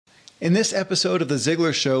In this episode of The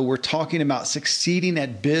Ziglar Show, we're talking about succeeding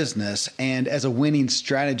at business and as a winning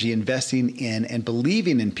strategy, investing in and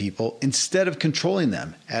believing in people instead of controlling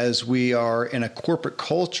them, as we are in a corporate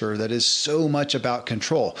culture that is so much about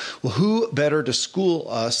control. Well, who better to school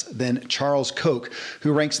us than Charles Koch,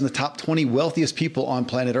 who ranks in the top 20 wealthiest people on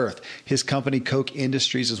planet Earth. His company, Koch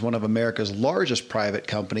Industries, is one of America's largest private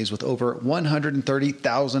companies with over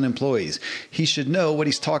 130,000 employees. He should know what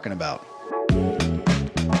he's talking about.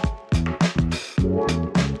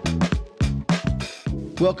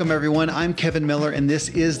 Welcome, everyone. I'm Kevin Miller, and this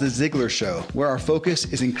is The Ziglar Show, where our focus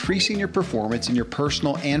is increasing your performance in your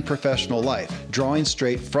personal and professional life, drawing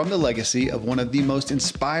straight from the legacy of one of the most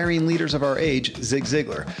inspiring leaders of our age, Zig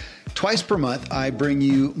Ziglar. Twice per month, I bring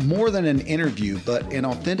you more than an interview, but an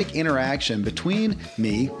authentic interaction between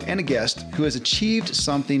me and a guest who has achieved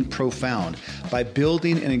something profound by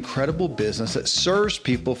building an incredible business that serves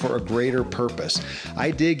people for a greater purpose.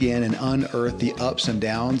 I dig in and unearth the ups and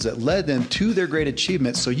downs that led them to their great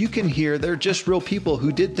achievements so you can hear they're just real people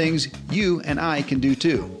who did things you and I can do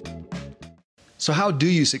too. So how do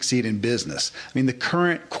you succeed in business? I mean, the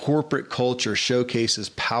current corporate culture showcases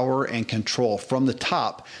power and control from the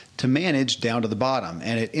top to manage down to the bottom,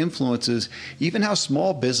 and it influences even how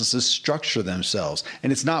small businesses structure themselves,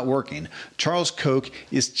 and it's not working. Charles Koch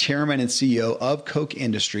is chairman and CEO of Koch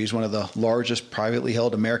Industries, one of the largest privately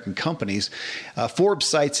held American companies. Forbes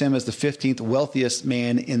cites him as the 15th wealthiest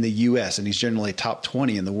man in the U.S., and he's generally top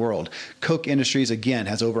 20 in the world. Koch Industries, again,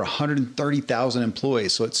 has over 130,000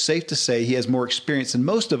 employees, so it's safe to say he has more experience than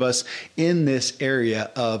most of us in this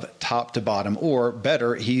area of top to bottom, or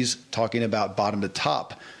better, he's talking about bottom to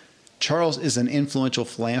top. Charles is an influential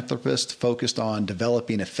philanthropist focused on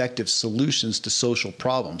developing effective solutions to social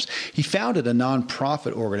problems. He founded a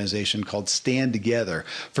nonprofit organization called Stand Together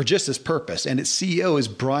for just this purpose, and its CEO is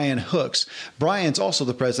Brian Hooks. Brian's also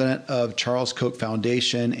the president of Charles Koch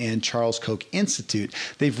Foundation and Charles Koch Institute.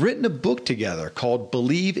 They've written a book together called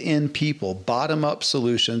Believe in People, Bottom-Up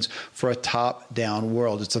Solutions for a Top-Down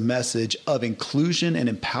World. It's a message of inclusion and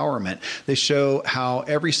empowerment. They show how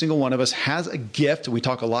every single one of us has a gift. We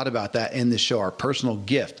talk a lot about that in this show, our personal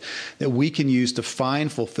gift that we can use to find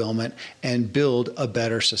fulfillment and build a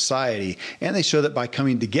better society. And they show that by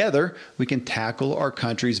coming together, we can tackle our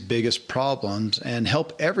country's biggest problems and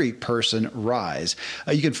help every person rise.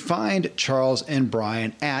 You can find Charles and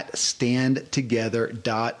Brian at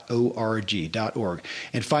standtogether.org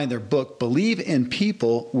and find their book, Believe in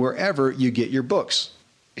People, wherever you get your books.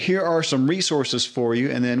 Here are some resources for you,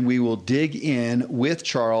 and then we will dig in with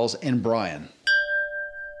Charles and Brian.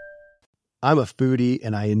 I'm a foodie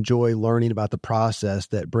and I enjoy learning about the process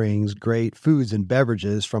that brings great foods and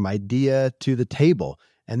beverages from idea to the table.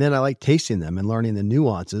 And then I like tasting them and learning the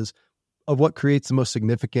nuances of what creates the most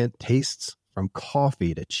significant tastes, from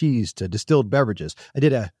coffee to cheese to distilled beverages. I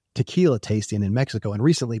did a tequila tasting in Mexico, and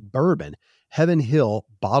recently bourbon. Heaven Hill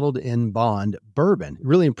bottled in bond bourbon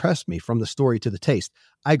really impressed me from the story to the taste.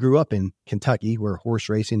 I grew up in Kentucky where horse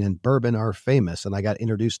racing and bourbon are famous, and I got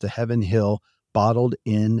introduced to Heaven Hill bottled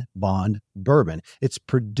in bond bourbon. It's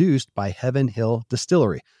produced by Heaven Hill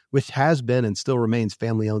Distillery, which has been and still remains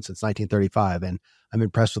family owned since 1935. And I'm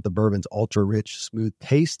impressed with the bourbon's ultra rich, smooth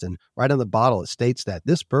taste. And right on the bottle, it states that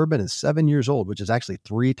this bourbon is 7 years old, which is actually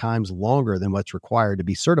 3 times longer than what's required to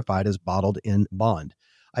be certified as bottled in bond.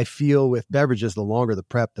 I feel with beverages, the longer the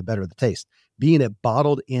prep, the better the taste. Being a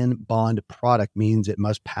bottled in bond product means it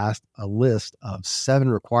must pass a list of 7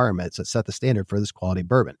 requirements that set the standard for this quality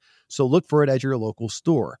bourbon. So look for it at your local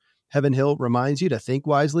store. Heaven Hill reminds you to think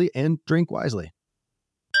wisely and drink wisely.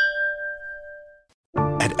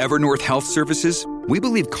 At Evernorth Health Services, we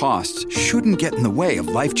believe costs shouldn't get in the way of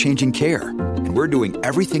life-changing care, and we're doing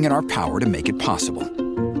everything in our power to make it possible.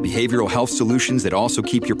 Behavioral health solutions that also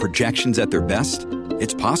keep your projections at their best?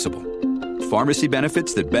 It's possible. Pharmacy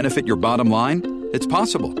benefits that benefit your bottom line? It's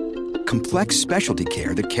possible. Complex specialty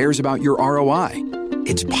care that cares about your ROI?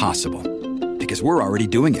 It's possible. Because we're already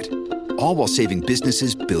doing it. All while saving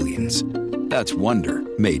businesses billions. That's Wonder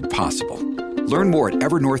made possible. Learn more at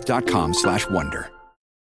evernorth.com/wonder.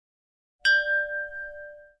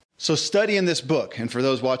 So study in this book, and for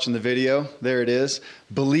those watching the video, there it is,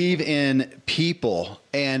 Believe in People.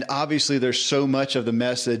 And obviously there's so much of the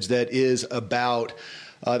message that is about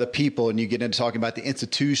the people, and you get into talking about the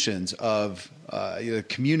institutions of the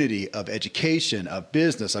community, of education, of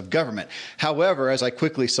business, of government. However, as I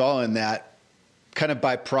quickly saw in that, kind of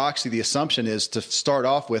by proxy, the assumption is to start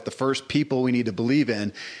off with the first people we need to believe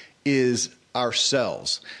in is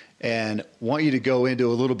ourselves. And want you to go into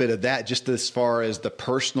a little bit of that just as far as the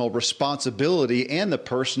personal responsibility and the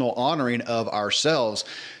personal honoring of ourselves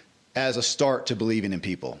as a start to believing in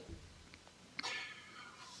people.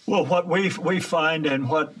 Well, what we find and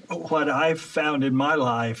what I've found in my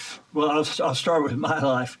life, well, I'll start with my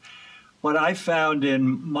life. What I found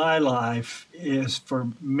in my life is for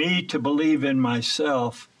me to believe in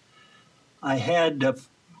myself, I had to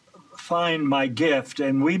find my gift.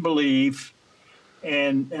 And we believe,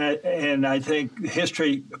 and I think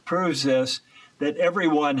history proves this, that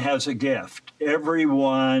everyone has a gift.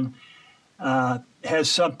 Everyone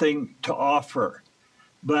has something to offer.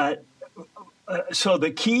 But so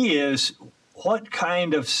the key is, what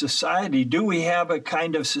kind of society? Do we have a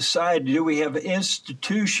kind of society? Do we have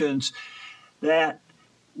institutions that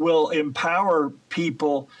will empower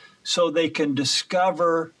people so they can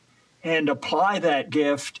discover and apply that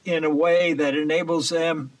gift in a way that enables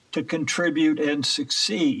them to contribute and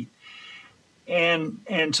succeed?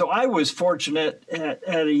 And so I was fortunate at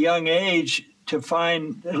a young age to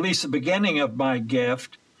find at least the beginning of my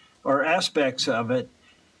gift or aspects of it,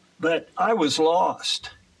 but I was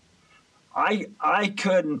lost. I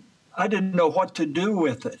didn't know what to do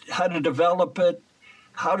with it, how to develop it,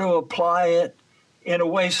 how to apply it in a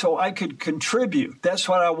way so I could contribute. That's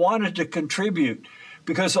what I wanted to contribute,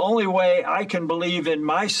 because the only way I can believe in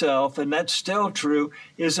myself, and that's still true,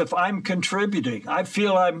 is if I'm contributing. I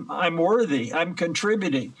feel I'm worthy, I'm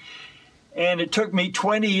contributing. And it took me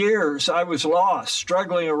 20 years. I was lost,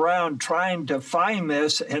 struggling around, trying to find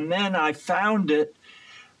this, and then I found it,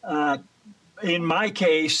 in my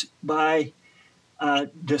case, by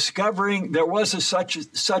discovering there was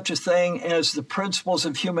such a thing as the principles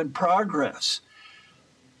of human progress.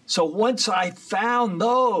 So once I found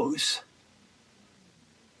those,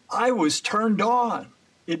 I was turned on.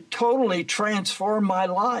 It totally transformed my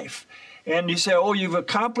life. And you say, oh, you've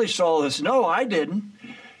accomplished all this. No, I didn't.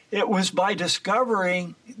 It was by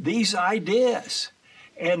discovering these ideas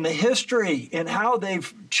and the history and how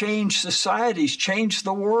they've changed societies, changed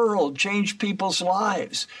the world, changed people's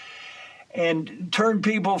lives, and turned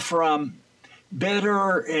people from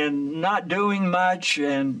bitter and not doing much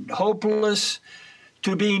and hopeless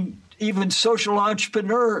to being even social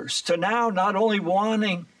entrepreneurs, to now not only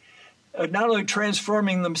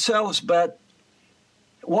transforming themselves, but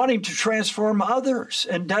wanting to transform others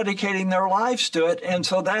and dedicating their lives to it. And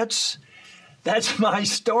so that's my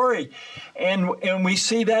story. And we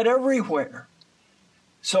see that everywhere.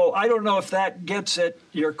 So I don't know if that gets at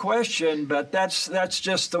your question, but that's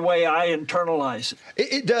just the way I internalize it.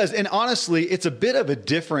 It does. And honestly, it's a bit of a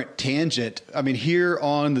different tangent. I mean, here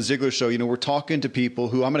on the Ziglar Show, we're talking to people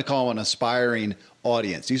who I'm going to call an aspiring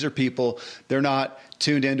audience. These are people, they're not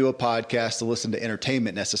tuned into a podcast to listen to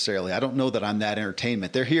entertainment necessarily. I don't know that I'm that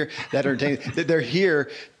entertainment. They're here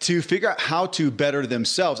to figure out how to better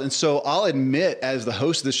themselves. And so I'll admit, as the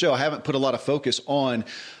host of the show, I haven't put a lot of focus on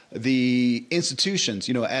the institutions,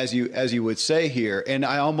 as you would say here. And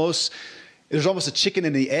there's almost a chicken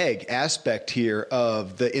and the egg aspect here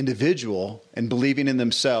of the individual and believing in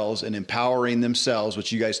themselves and empowering themselves,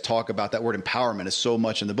 which you guys talk about. That word empowerment is so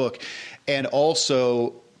much in the book. And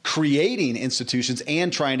also creating institutions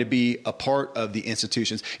and trying to be a part of the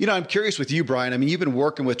institutions. I'm curious with you, Brian. I mean, you've been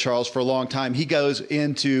working with Charles for a long time. He goes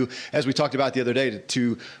into, as we talked about the other day,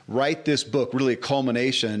 to write this book, really a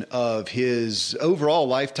culmination of his overall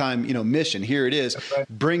lifetime, mission. Here it is, right.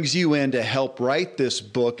 Brings you in to help write this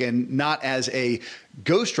book, and not as a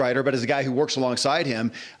ghostwriter, but as a guy who works alongside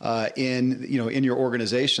him in your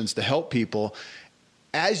organizations to help people.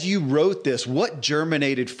 As you wrote this, what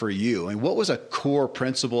germinated for you? And what was a core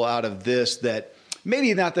principle out of this that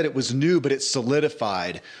maybe not that it was new, but it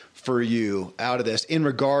solidified for you out of this in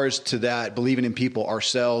regards to that, believing in people,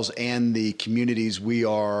 ourselves, and the communities we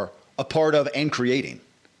are a part of and creating?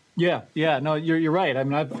 Yeah. No, you're right. I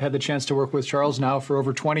mean, I've had the chance to work with Charles now for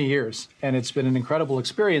over 20 years, and it's been an incredible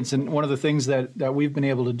experience. And one of the things that we've been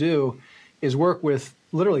able to do is work with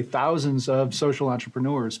literally thousands of social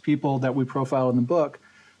entrepreneurs, people that we profile in the book,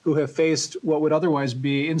 who have faced what would otherwise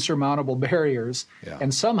be insurmountable barriers. Yeah.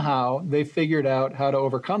 And somehow they figured out how to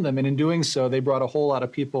overcome them. And in doing so, they brought a whole lot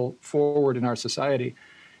of people forward in our society.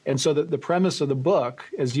 And so the premise of the book,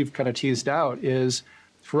 as you've kind of teased out, is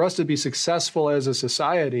for us to be successful as a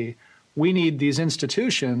society, we need these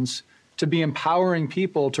institutions to be empowering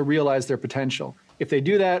people to realize their potential. If they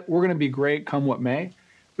do that, we're going to be great come what may.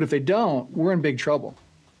 But if they don't, we're in big trouble.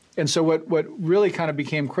 And so what really kind of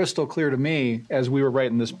became crystal clear to me as we were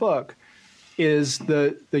writing this book is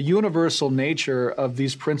the universal nature of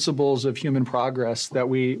these principles of human progress that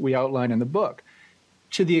we outline in the book.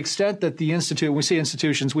 To the extent that when we say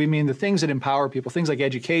institutions, we mean the things that empower people, things like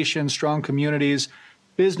education, strong communities,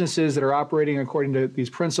 businesses that are operating according to these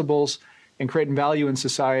principles and creating value in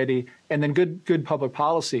society, and then good public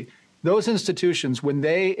policy. those institutions, when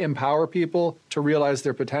they empower people to realize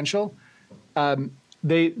their potential,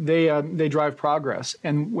 they drive progress,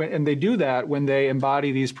 and they do that when they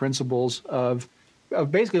embody these principles of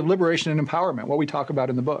basically liberation and empowerment, what we talk about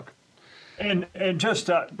in the book. And just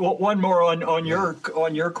one more on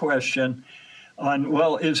your question on,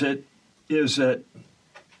 well, is it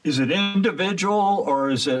individual or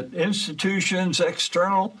is it institutions,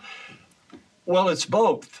 external? Well, it's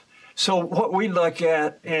both. So what we look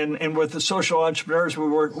at, and with the social entrepreneurs we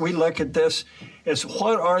work, we look at this as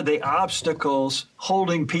what are the obstacles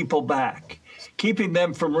holding people back, keeping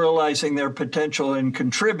them from realizing their potential and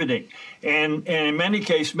contributing, and in many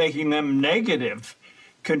cases making them negative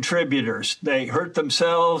contributors. They hurt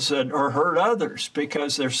themselves or hurt others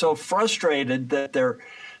because they're so frustrated that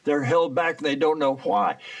they're held back and they don't know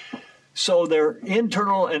why. So they're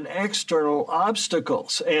internal and external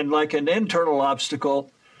obstacles. And like an internal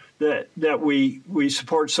obstacle that we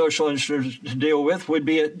support social entrepreneurs to deal with would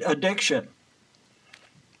be addiction.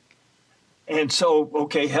 And so,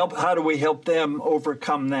 okay, how do we help them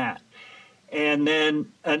overcome that? And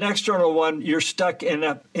then an external one, you're stuck in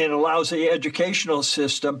a lousy educational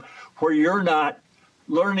system where you're not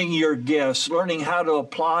learning your gifts, learning how to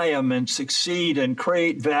apply them and succeed and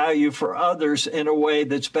create value for others in a way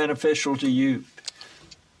that's beneficial to you.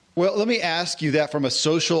 Well, let me ask you that from a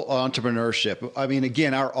social entrepreneurship. I mean,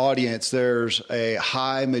 again, our audience, there's a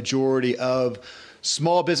high majority of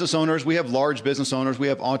small business owners. We have large business owners. We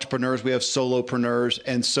have entrepreneurs. We have solopreneurs.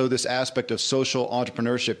 And so this aspect of social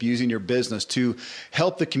entrepreneurship, using your business to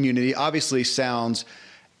help the community, obviously sounds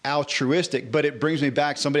altruistic, but it brings me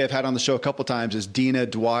back. Somebody I've had on the show a couple of times is Dina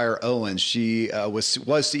Dwyer Owens. She was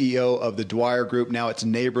CEO of the Dwyer Group. Now it's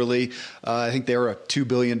Neighborly. I think they were a $2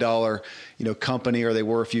 billion company, or they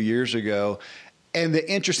were a few years ago. And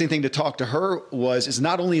the interesting thing to talk to her is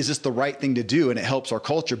not only is this the right thing to do and it helps our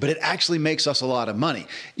culture, but it actually makes us a lot of money.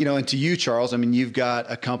 And to you, Charles, I mean, you've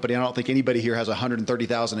got a company. I don't think anybody here has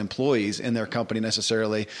 130,000 employees in their company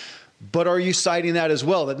necessarily. But are you citing that as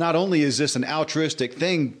well, that not only is this an altruistic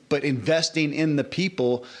thing, but investing in the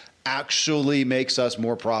people actually makes us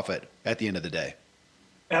more profit at the end of the day?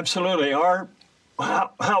 Absolutely.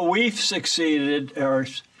 How we've succeeded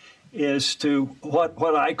is to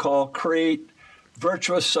what I call create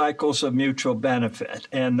virtuous cycles of mutual benefit.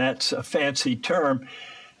 And that's a fancy term,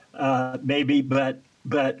 maybe, but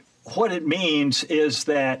what it means is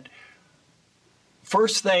that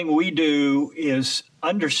first thing we do is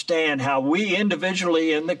understand how we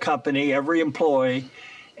individually in the company, every employee,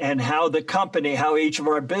 and how the company, how each of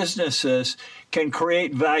our businesses can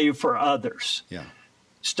create value for others. Yeah.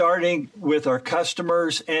 Starting with our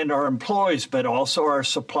customers and our employees, but also our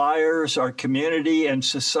suppliers, our community, and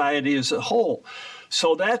society as a whole.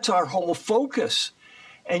 So that's our whole focus.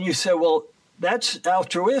 And you say, well, that's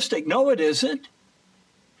altruistic. No, it isn't.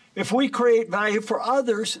 If we create value for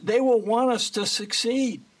others, they will want us to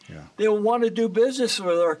succeed. Yeah. They'll want to do business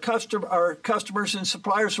with our customers, and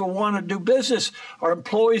suppliers will want to do business. Our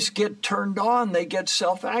employees get turned on. They get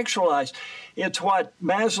self-actualized. It's what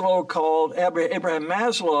Maslow called, Abraham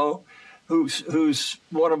Maslow, who's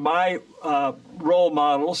one of my role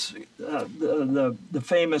models, the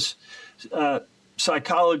famous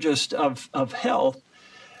psychologist of health,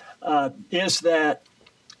 is that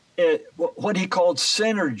what he called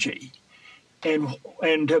synergy. And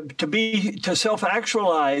to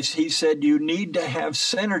self-actualize, he said, you need to have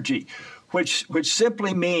synergy, which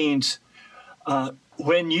simply means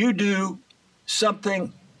when you do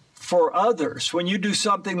something for others, when you do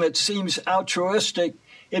something that seems altruistic,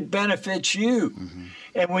 it benefits you. Mm-hmm.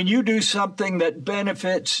 And when you do something that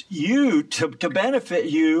benefits you, to benefit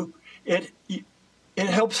you, it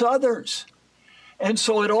helps others. And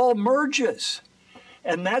so it all merges.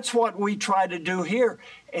 And that's what we try to do here.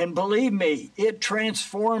 And believe me, it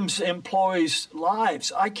transforms employees'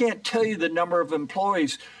 lives. I can't tell you the number of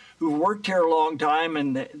employees who've worked here a long time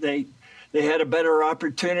and they had a better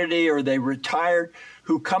opportunity or they retired,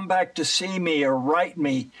 who come back to see me or write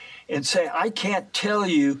me and say, I can't tell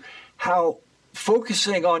you how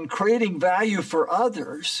focusing on creating value for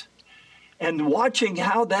others and watching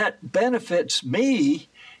how that benefits me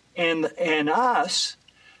and us,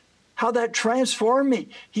 how that transformed me.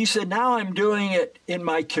 He said, now I'm doing it in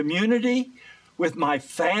my community, with my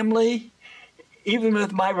family, even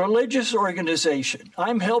with my religious organization.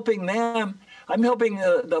 I'm helping them. I'm helping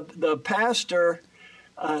the pastor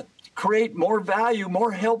create more value,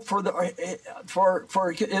 more help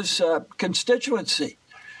for his constituency.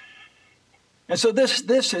 And so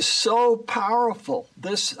this is so powerful,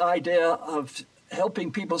 this idea of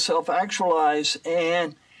helping people self-actualize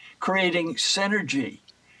and creating synergy.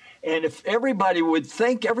 And if everybody would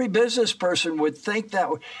think, every business person would think that,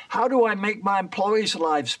 how do I make my employees'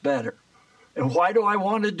 lives better? And why do I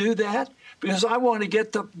want to do that? Because I want to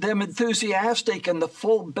get them enthusiastic and the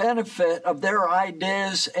full benefit of their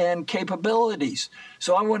ideas and capabilities.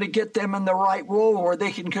 So I want to get them in the right role where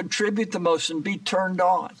they can contribute the most and be turned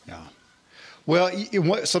on. Yeah. Well,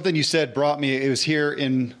 something you said brought me, it was here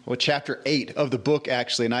in chapter 8 of the book,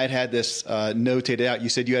 actually, and I had this notated out. You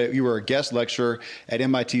said you were a guest lecturer at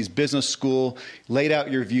MIT's business school, laid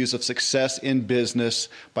out your views of success in business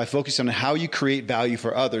by focusing on how you create value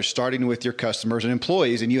for others, starting with your customers and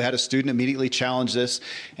employees. And you had a student immediately challenge this,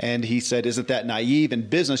 and he said, isn't that naive? In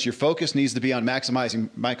business, your focus needs to be on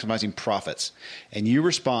maximizing profits. And you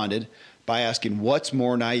responded by asking, what's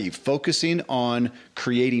more naive, focusing on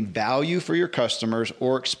creating value for your customers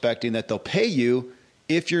or expecting that they'll pay you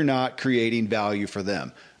if you're not creating value for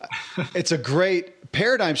them? It's a great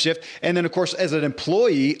paradigm shift. And then, of course, as an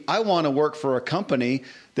employee, I want to work for a company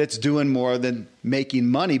that's doing more than making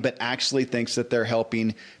money, but actually thinks that they're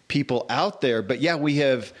helping people out there. But yeah,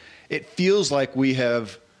 it feels like we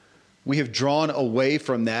have drawn away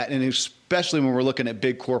from that. And especially when we're looking at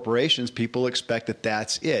big corporations, people expect that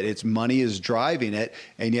that's it. It's money is driving it.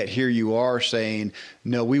 And yet here you are saying,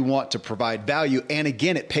 no, we want to provide value. And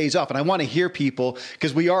again, it pays off. And I want to hear people,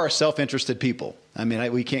 because we are self-interested people. I mean,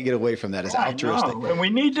 we can't get away from that as altruistic. And we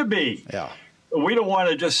need to be. Yeah. We don't want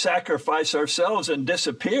to just sacrifice ourselves and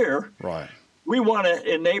disappear. Right. We want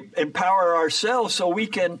to empower ourselves so we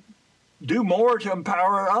can do more to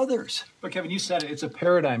empower others. But Kevin, you said it's a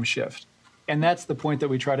paradigm shift. And that's the point that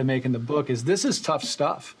we try to make in the book is this is tough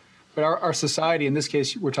stuff. But our society, in this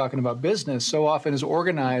case, we're talking about business, so often is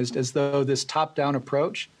organized as though this top-down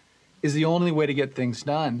approach is the only way to get things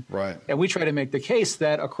done. Right. And we try to make the case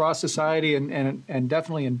that across society and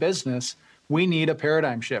definitely in business, we need a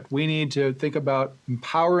paradigm shift. We need to think about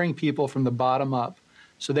empowering people from the bottom up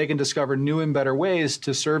so they can discover new and better ways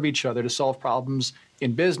to serve each other, to solve problems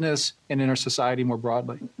in business and in our society more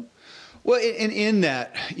broadly. Well, in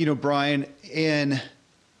that, Brian,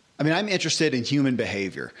 I'm interested in human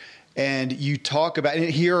behavior. And you talk about, and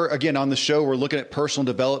here again on the show, we're looking at personal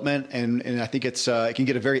development, and I think it can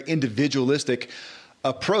get a very individualistic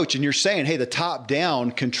approach. And you're saying, hey, the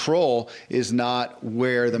top-down control is not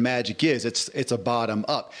where the magic is. It's a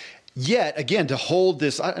bottom-up. Yet, again, to hold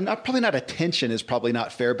this, probably not a tension is probably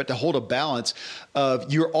not fair, but to hold a balance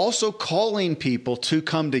of you're also calling people to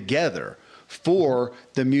come together for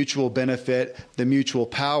the mutual benefit, the mutual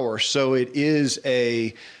power. So it is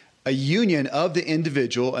a union of the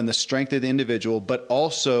individual and the strength of the individual, but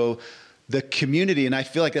also the community. And I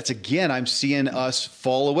feel like that's, again, I'm seeing us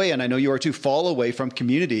fall away. And I know you are too, fall away from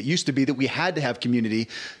community. It used to be that we had to have community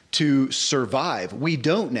to survive. We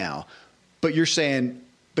don't now. But you're saying,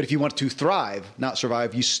 but if you want to thrive, not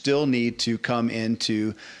survive, you still need to come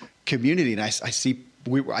into community. And I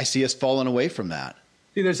see us falling away from that.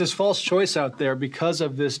 See, there's this false choice out there because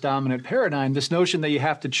of this dominant paradigm, this notion that you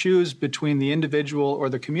have to choose between the individual or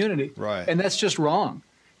the community. Right. And that's just wrong.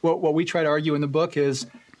 What we try to argue in the book is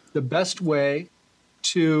the best way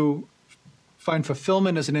to find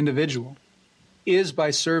fulfillment as an individual is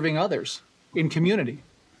by serving others in community.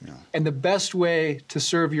 Yeah. And the best way to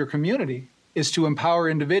serve your community is to empower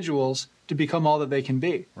individuals to become all that they can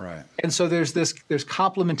be. Right. And so there's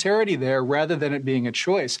complementarity there rather than it being a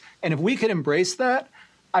choice. And if we could embrace that,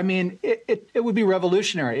 I mean, it would be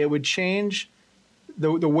revolutionary. It would change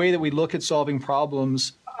the way that we look at solving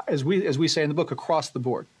problems, as we say in the book, across the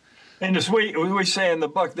board. And as we say in the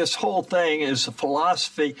book, this whole thing is a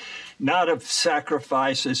philosophy not of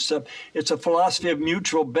sacrifice. It's a philosophy of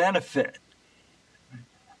mutual benefit.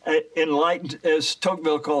 Enlightened, as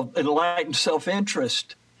Tocqueville called, enlightened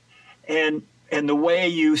self-interest. And the way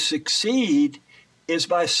you succeed is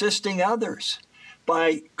by assisting others,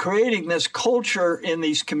 by creating this culture in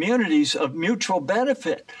these communities of mutual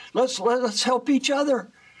benefit. Let's help each other.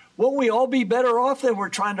 Won't we all be better off than we're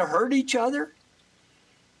trying to hurt each other?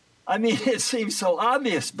 I mean, it seems so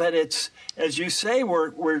obvious, but it's, as you say,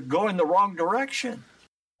 we're going the wrong direction.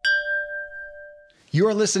 You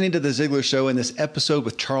are listening to The Ziglar Show in this episode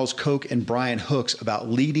with Charles Koch and Brian Hooks about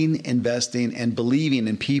leading, investing, and believing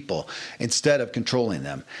in people instead of controlling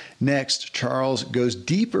them. Next, Charles goes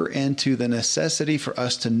deeper into the necessity for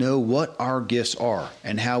us to know what our gifts are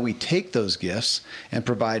and how we take those gifts and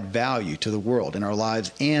provide value to the world in our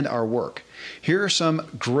lives and our work. Here are some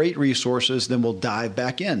great resources, then we'll dive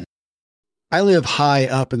back in. I live high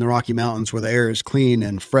up in the Rocky Mountains where the air is clean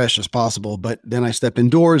and fresh as possible, but then I step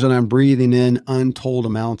indoors and I'm breathing in untold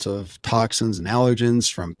amounts of toxins and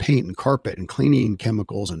allergens from paint and carpet and cleaning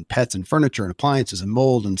chemicals and pets and furniture and appliances and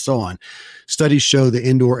mold and so on. Studies show the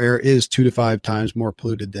indoor air is 2 to 5 times more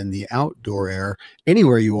polluted than the outdoor air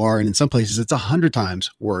anywhere you are, and in some places it's 100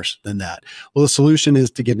 times worse than that. Well, the solution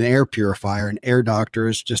is to get an air purifier, and Air Doctor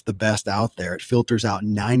is just the best out there. It filters out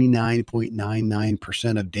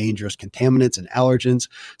 99.99% of dangerous contaminants and allergens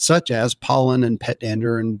such as pollen and pet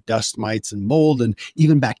dander and dust mites and mold and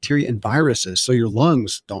even bacteria and viruses, so your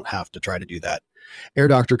lungs don't have to try to do that. Air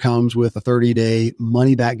Doctor comes with a 30-day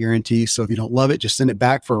money-back guarantee, so if you don't love it, just send it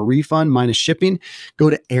back for a refund minus shipping. Go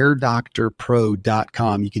to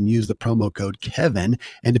airdoctorpro.com. You can use the promo code Kevin,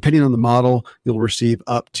 and depending on the model, you'll receive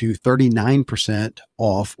up to 39%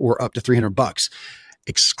 off or up to $300.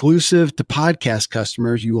 Exclusive to podcast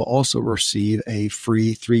customers, you will also receive a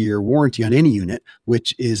free 3-year warranty on any unit,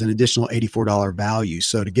 which is an additional $84 value.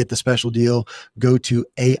 So to get the special deal, go to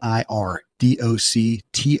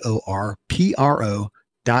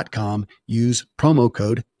airdoctorpro.com. Use promo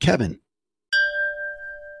code Kevin.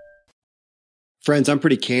 Friends, I'm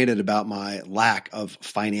pretty candid about my lack of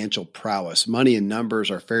financial prowess. Money and numbers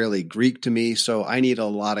are fairly Greek to me, so I need a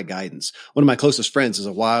lot of guidance. One of my closest friends is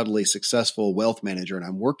a wildly successful wealth manager, and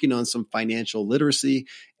I'm working on some financial literacy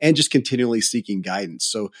and just continually seeking guidance.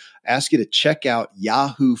 So I ask you to check out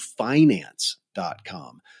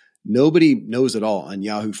yahoofinance.com. Nobody knows it all, and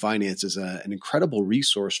Yahoo Finance is an incredible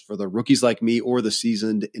resource for the rookies like me or the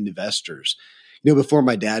seasoned investors. You know, before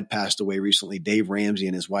my dad passed away recently, Dave Ramsey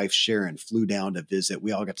and his wife Sharon flew down to visit.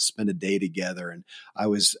 We all got to spend a day together, and I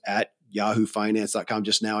was at yahoofinance.com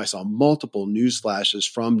just now. I saw multiple news flashes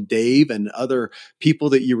from Dave and other people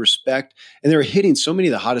that you respect, and they're hitting so many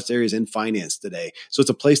of the hottest areas in finance today. So it's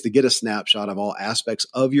a place to get a snapshot of all aspects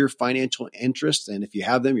of your financial interests, and if you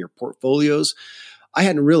have them, your portfolios. I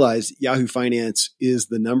hadn't realized Yahoo Finance is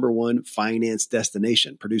the #1 finance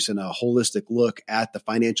destination, producing a holistic look at the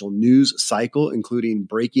financial news cycle, including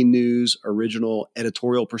breaking news, original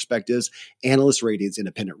editorial perspectives, analyst ratings,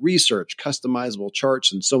 independent research, customizable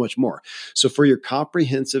charts, and so much more. So for your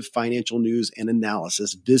comprehensive financial news and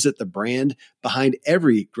analysis, visit the brand behind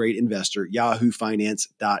every great investor,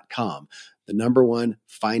 yahoofinance.com, the #1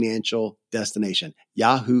 financial destination,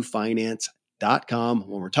 yahoofinance.com.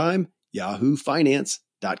 One more time,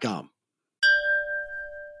 yahoofinance.com.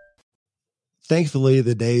 Thankfully,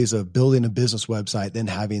 the days of building a business website, then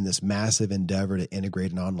having this massive endeavor to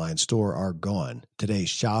integrate an online store are gone. Today,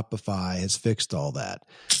 Shopify has fixed all that.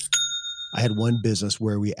 I had one business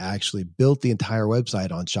where we actually built the entire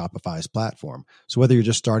website on Shopify's platform. So whether you're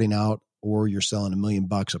just starting out or you're selling $1 million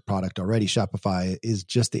of product already, Shopify is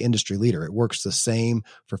just the industry leader. It works the same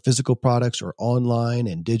for physical products or online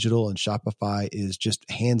and digital, and Shopify is just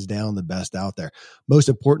hands down the best out there. Most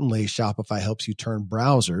importantly, Shopify helps you turn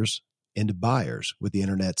browsers into buyers with the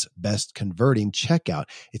internet's best converting checkout.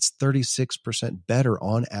 It's 36% better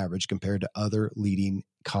on average compared to other leading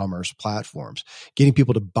commerce platforms. Getting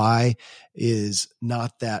people to buy is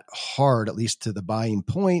not that hard, at least to the buying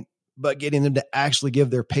point, but getting them to actually give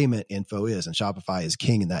their payment info is, and Shopify is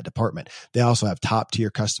king in that department. They also have top tier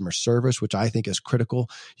customer service, which I think is critical.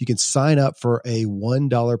 You can sign up for a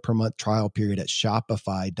 $1 per month trial period at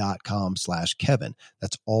shopify.com/Kevin.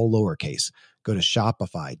 That's all lowercase. Go to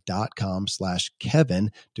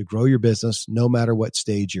shopify.com/Kevin to grow your business no matter what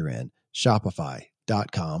stage you're in.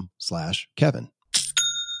 Shopify.com/Kevin.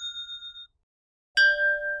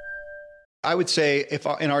 I would say if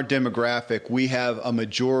in our demographic, we have a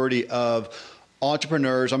majority of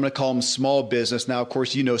entrepreneurs. I'm going to call them small business. Now, of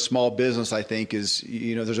course, small business, I think is,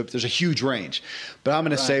 there's a huge range, but I'm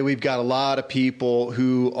going to say we've got a lot of people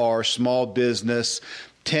who are small business,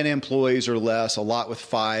 10 employees or less, a lot with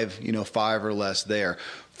 5 or less there.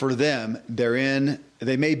 For them,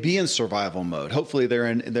 they may be in survival mode. Hopefully they're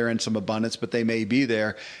in some abundance, but they may be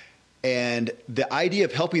there. And the idea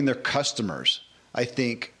of helping their customers, I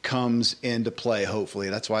think, comes into play, hopefully.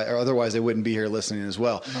 That's why, or otherwise they wouldn't be here listening as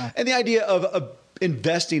well. Right. And the idea of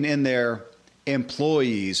investing in their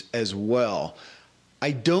employees as well.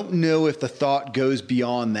 I don't know if the thought goes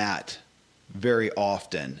beyond that very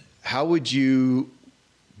often. How would you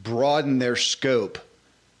broaden their scope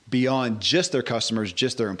beyond just their customers,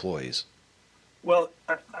 just their employees? Well,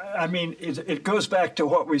 I mean, it goes back to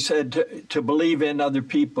what we said, to believe in other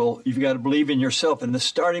people. You've got to believe in yourself. And the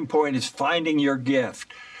starting point is finding your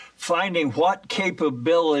gift, finding what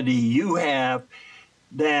capability you have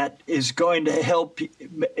that is going to help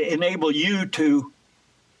enable you to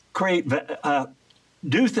create,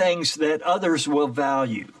 do things that others will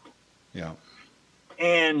value. Yeah.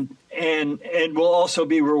 and will also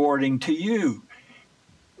be rewarding to you.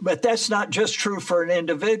 But that's not just true for an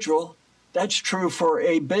individual. That's true for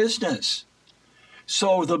a business.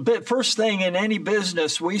 So the first thing in any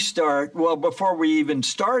business we start, well, before we even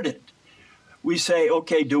start it, we say,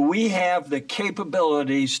 okay, do we have the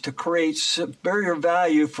capabilities to create superior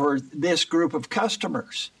value for this group of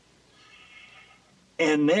customers?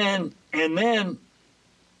 And then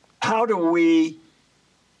how do we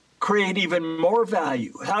create even more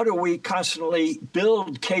value? How do we constantly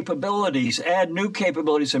build capabilities, add new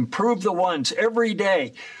capabilities, improve the ones every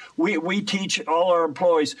day? We teach all our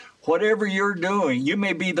employees, whatever you're doing, you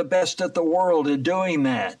may be the best at the world at doing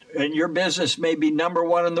that. And your business may be number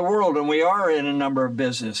one in the world, and we are in a number of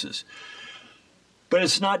businesses. But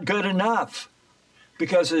it's not good enough.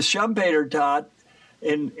 Because as Schumpeter taught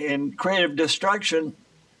in Creative Destruction,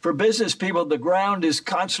 for business people, the ground is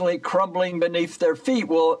constantly crumbling beneath their feet.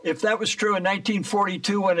 Well, if that was true in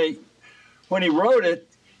 1942 when he wrote it,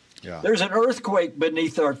 there's an earthquake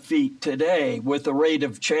beneath our feet today with the rate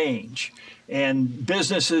of change and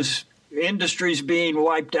businesses, industries being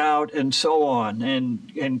wiped out and so on,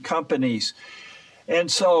 and companies.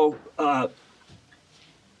 And so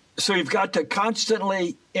you've got to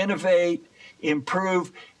constantly innovate,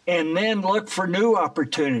 improve, and then look for new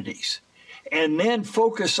opportunities. And then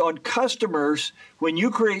focus on customers. When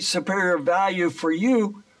you create superior value for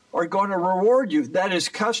you, are going to reward you. That is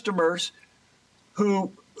customers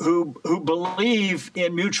who believe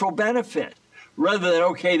in mutual benefit, rather than,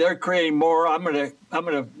 okay, they're creating more, I'm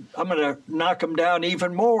gonna knock them down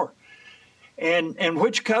even more. And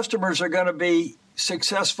which customers are going to be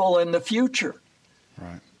successful in the future?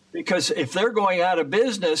 Right. Because if they're going out of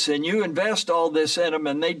business and you invest all this in them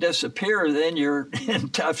and they disappear, then you're in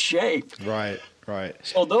tough shape. Right. Right.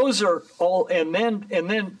 So those are all, and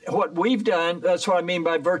then what we've done, that's what I mean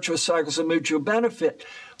by virtuous cycles of mutual benefit.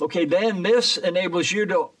 Okay, then this enables you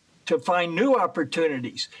to find new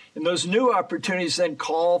opportunities. And those new opportunities then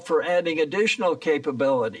call for adding additional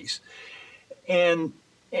capabilities. And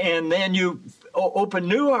then you open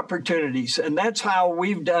new opportunities. And that's how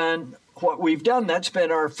we've done what we've done. That's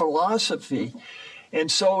been our philosophy.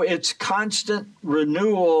 And so it's constant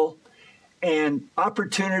renewal and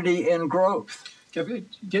opportunity and growth.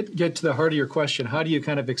 Get to the heart of your question. How do you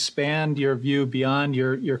kind of expand your view beyond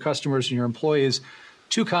your customers and your employees?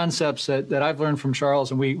 Two concepts that I've learned from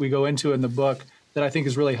Charles and we go into in the book that I think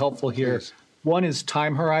is really helpful here. Yes. One is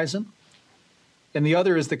time horizon, and the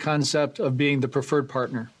other is the concept of being the preferred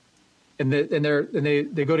partner. And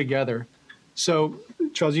they go together. So,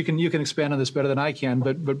 Charles, you can expand on this better than I can,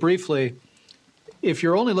 but briefly, if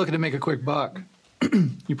you're only looking to make a quick buck,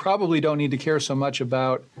 you probably don't need to care so much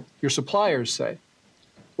about your suppliers, say,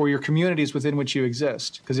 or your communities within which you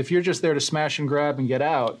exist. Because if you're just there to smash and grab and get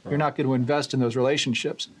out, you're not going to invest in those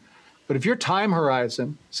relationships. But if your time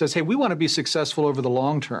horizon says, hey, we want to be successful over the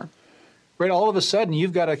long term, right, all of a sudden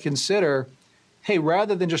you've got to consider, hey,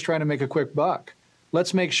 rather than just trying to make a quick buck,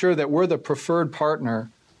 let's make sure that we're the preferred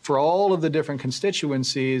partner for all of the different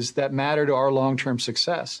constituencies that matter to our long-term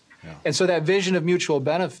success. Yeah. And so that vision of mutual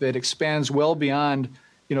benefit expands well beyond,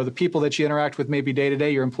 the people that you interact with maybe day to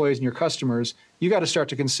day, your employees and your customers. You got to start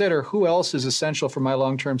to consider who else is essential for my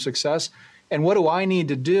long-term success, and what do I need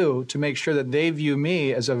to do to make sure that they view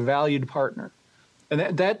me as a valued partner. And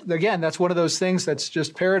that again, that's one of those things that's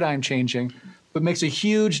just paradigm changing, but makes a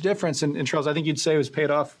huge difference. And Charles, I think you'd say it was paid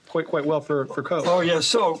off quite well for Koch. Oh yeah,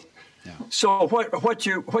 so what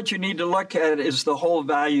you need to look at is the whole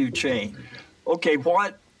value chain. Okay,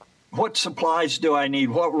 what supplies do I need?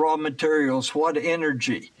 What raw materials? What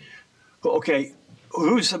energy? Okay,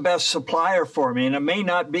 who's the best supplier for me? And it may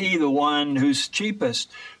not be the one who's cheapest,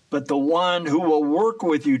 but the one who will work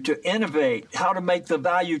with you to innovate how to make the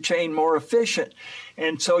value chain more efficient.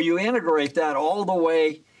 And so you integrate that all the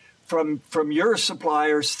way from your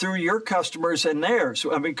suppliers through your customers and theirs.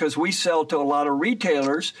 I mean, because we sell to a lot of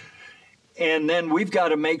retailers, and then we've got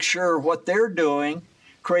to make sure what they're doing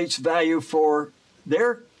creates value for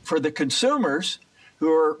the consumers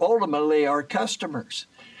who are ultimately our customers.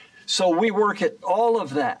 So we work at all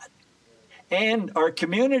of that and our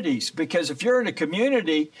communities, because if you're in a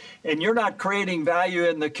community and you're not creating value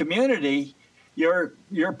in the community, you're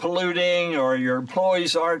polluting, or your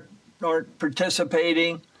employees aren't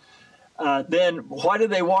participating, then why do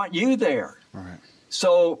they want you there? All right.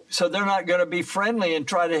 So they're not going to be friendly and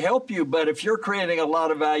try to help you. But if you're creating a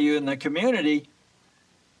lot of value in the community,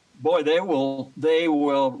 boy, they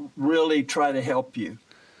will really try to help you.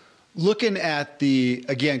 Looking at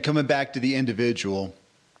coming back to the individual,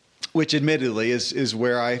 which admittedly is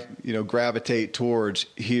where I, gravitate towards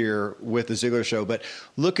here with the Ziglar Show. But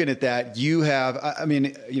looking at that, you have,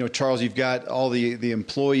 Charles, you've got all the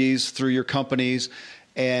employees through your companies,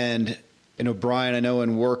 and, Brian, I know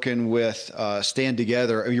in working with Stand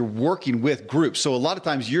Together, you're working with groups. So a lot of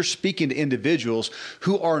times you're speaking to individuals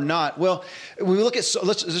who are not, well, when we look at,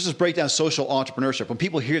 let's just break down social entrepreneurship. When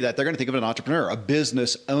people hear that, they're going to think of an entrepreneur, a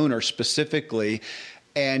business owner specifically.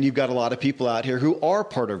 And you've got a lot of people out here who are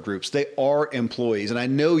part of groups. They are employees. And I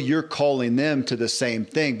know you're calling them to the same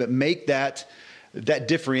thing, but make that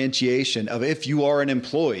differentiation of if you are an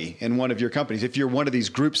employee in one of your companies, if you're one of these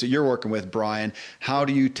groups that you're working with, Brian, how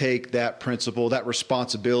do you take that principle, that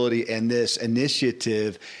responsibility, and this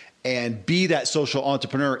initiative and be that social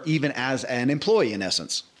entrepreneur even as an employee in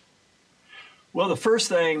essence? Well, the first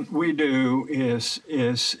thing we do is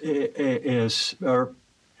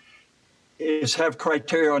have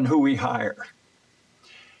criteria on who we hire.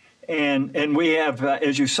 And we have,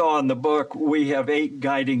 as you saw in the book, we have 8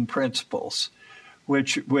 guiding principles,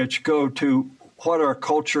 which go to what our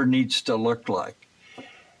culture needs to look like.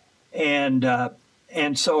 And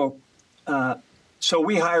so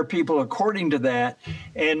we hire people according to that.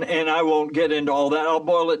 And I won't get into all that. I'll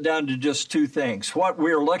boil it down to just 2 things. What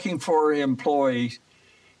we're looking for in employees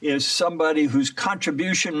is somebody who's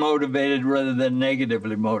contribution motivated rather than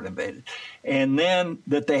negatively motivated. And then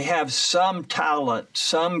that they have some talent,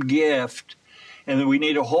 some gift, and that we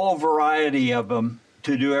need a whole variety of them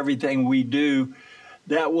to do everything we do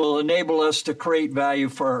that will enable us to create value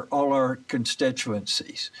for all our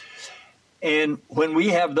constituencies. And when we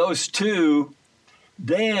have those 2,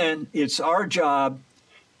 then it's our job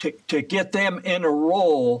to get them in a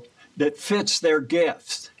role that fits their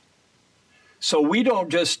gifts. So we don't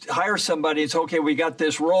just hire somebody and say, okay, we got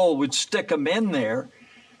this role, we'd stick them in there.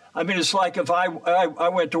 I mean, it's like if I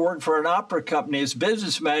went to work for an opera company as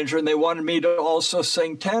business manager and they wanted me to also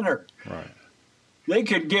sing tenor. Right. They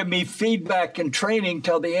could give me feedback and training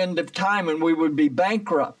till the end of time and we would be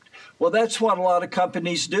bankrupt. Well, that's what a lot of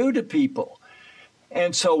companies do to people.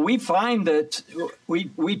 And so we find that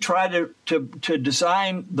we try to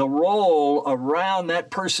design the role around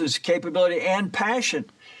that person's capability and passion.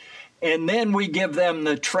 And then we give them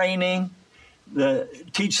the training,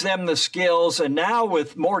 teach them the skills. And now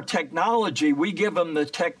with more technology, we give them the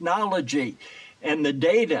technology and the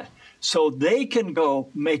data so they can go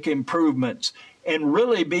make improvements and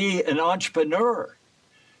really be an entrepreneur.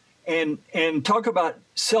 And talk about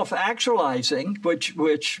self-actualizing,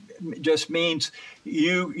 which just means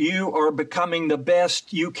you are becoming the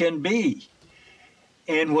best you can be.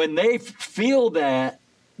 And when they feel that,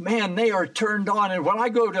 man, they are turned on. And when I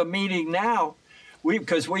go to a meeting now,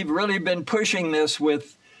 because we've really been pushing this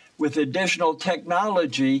with additional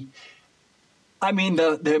technology, I mean,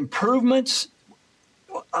 the improvements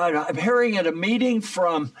I'm hearing at a meeting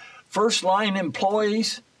from first-line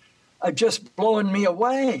employees are just blowing me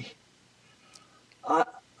away.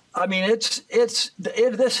 I mean, this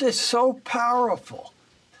is so powerful.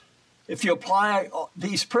 If you apply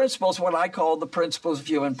these principles, what I call the principles of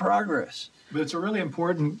human progress. But it's a really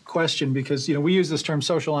important question because, we use this term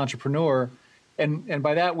social entrepreneur, and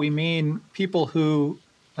by that we mean people who,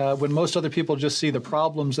 when most other people just see the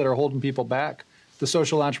problems that are holding people back, the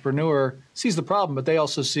social entrepreneur sees the problem, but they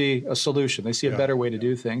also see a solution. They see a better way to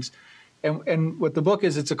do things. And what the book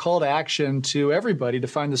is, it's a call to action to everybody to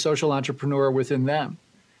find the social entrepreneur within them.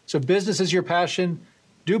 So if business is your passion,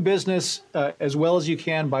 do business as well as you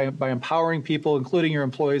can by empowering people, including your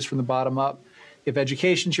employees, from the bottom up. If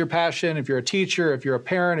education's your passion, if you're a teacher, if you're a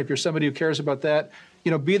parent, if you're somebody who cares about that,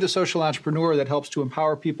 be the social entrepreneur that helps to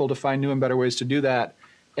empower people to find new and better ways to do that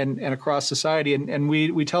and across society. And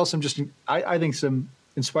we tell some I think some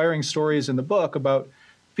inspiring stories in the book about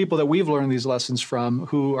people that we've learned these lessons from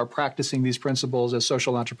who are practicing these principles as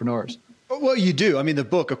social entrepreneurs. Well, you do. I mean, the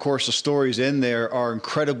book, of course, the stories in there are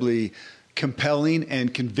incredibly compelling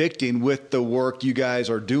and convicting with the work you guys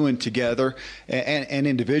are doing together and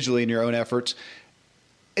individually in your own efforts.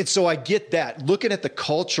 And so I get that. Looking at the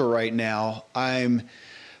culture right now, I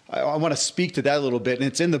want to speak to that a little bit. And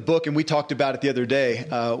it's in the book, and we talked about it the other day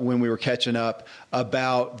when we were catching up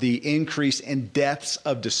about the increase in deaths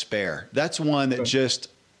of despair. That's one that just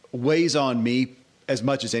weighs on me as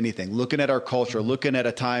much as anything. Looking at our culture, looking at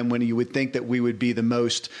a time when you would think that we would be the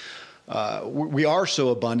most we are so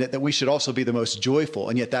abundant that we should also be the most joyful.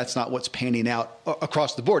 And yet that's not what's panning out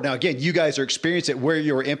across the board. Now, again, you guys are experiencing it where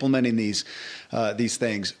you're implementing these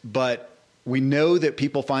things, but we know that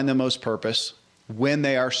people find the most purpose when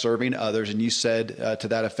they are serving others. And you said to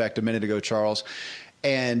that effect a minute ago, Charles.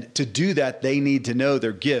 And to do that, they need to know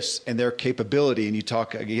their gifts and their capability. And you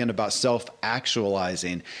talk again about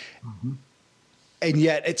self-actualizing. Mm-hmm. And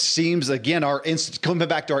yet it seems, again, coming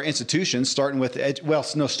back to our institutions, starting with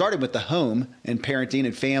the home and parenting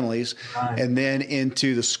and families, right, and then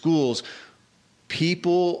into the schools,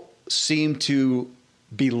 people seem to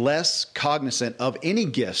be less cognizant of any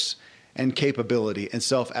gifts and capability and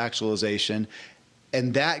self-actualization,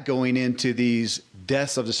 and that going into these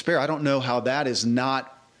deaths of despair. I don't know how that is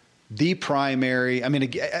not the primary,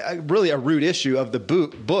 really a root issue of the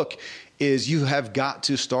book is you have got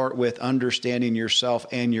to start with understanding yourself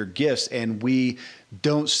and your gifts, and we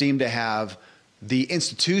don't seem to have the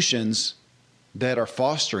institutions that are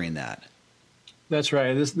fostering that. That's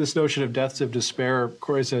right. This notion of deaths of despair, of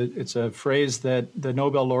course, it's a phrase that the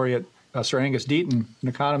Nobel laureate Sir Angus Deaton, an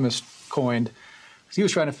economist, coined. He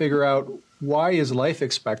was trying to figure out why is life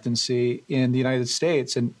expectancy in the United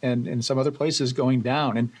States and in some other places going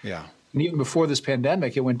down. And even before this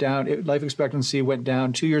pandemic, it went down. Life expectancy went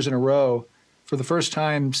down 2 years in a row for the first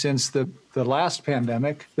time since the last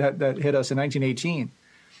pandemic that hit us in 1918.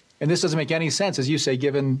 And this doesn't make any sense, as you say,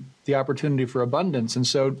 given the opportunity for abundance. And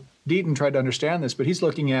so Deaton tried to understand this, but he's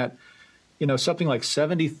looking at, something like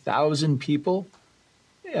 70,000 people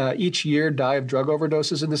each year die of drug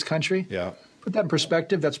overdoses in this country. Yeah. Put that in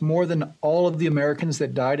perspective, that's more than all of the Americans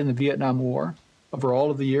that died in the Vietnam War over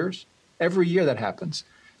all of the years. Every year that happens.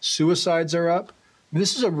 Suicides are up.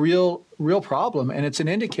 This is a real problem, and it's an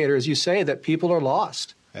indicator, as you say, that people are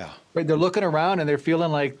lost. Yeah. Right? They're looking around and they're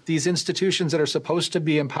feeling like these institutions that are supposed to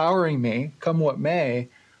be empowering me, come what may,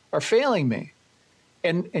 are failing me.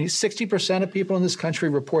 And 60% of people in this country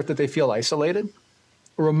report that they feel isolated.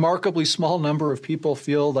 A remarkably small number of people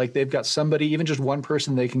feel like they've got somebody, even just one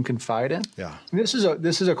person they can confide in. Yeah. And this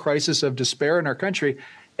is a crisis of despair in our country.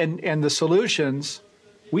 And the solutions,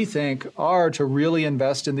 we think, are to really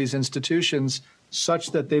invest in these institutions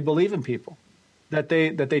such that they believe in people, that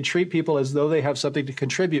they treat people as though they have something to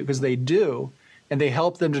contribute, because they do, and they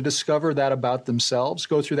help them to discover that about themselves,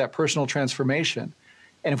 go through that personal transformation.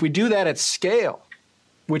 And if we do that at scale,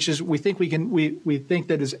 which is we think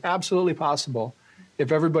that is absolutely possible,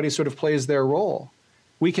 if everybody sort of plays their role,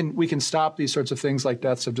 we can stop these sorts of things like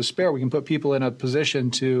deaths of despair. We can put people in a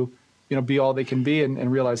position to, be all they can be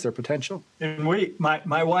and realize their potential. And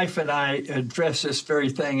my wife and I address this very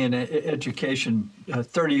thing in education.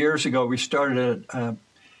 30 years ago, we started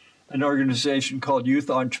an organization called Youth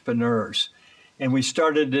Entrepreneurs, and we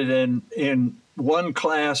started it in one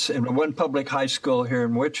class in one public high school here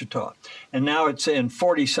in Wichita, and now it's in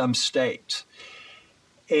 40-some states.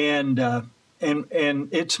 And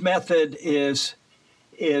its method is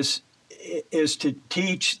to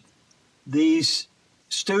teach these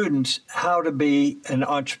students how to be an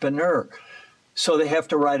entrepreneur. So they have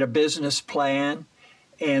to write a business plan,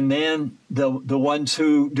 and then the ones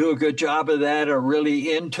who do a good job of that are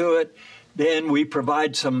really into it. Then we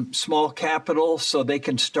provide some small capital so they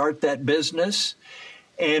can start that business,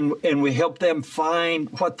 and we help them find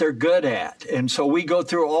what they're good at. And so we go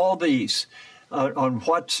through all these on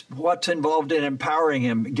what's involved in empowering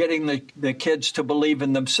him, getting the kids to believe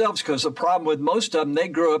in themselves, because the problem with most of them, they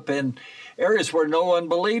grew up in areas where no one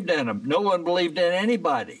believed in them. No one believed in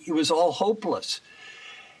anybody. It was all hopeless.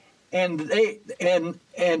 And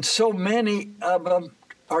so many of them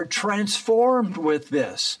are transformed with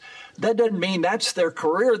this. That doesn't mean that's their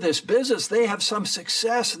career, this business. They have some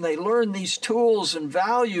success, and they learn these tools and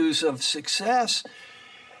values of success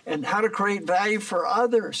and how to create value for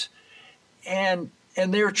others. And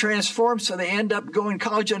they're transformed, so they end up going to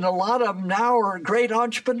college, and a lot of them now are great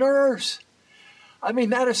entrepreneurs. I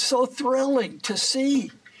mean, that is so thrilling to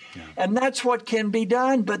see. Yeah. And that's what can be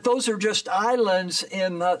done. But those are just islands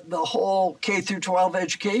in the whole K through 12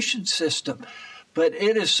 education system. But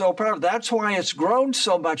it is so powerful. That's why it's grown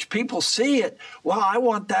so much. People see it. Wow, I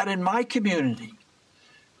want that in my community.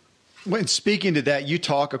 When speaking to that, you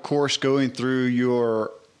talk, of course, going through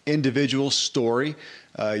your individual story,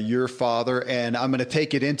 your father, and I'm going to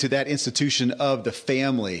take it into that institution of the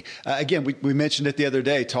family. Again, we mentioned it the other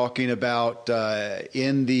day, talking about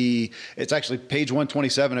it's actually page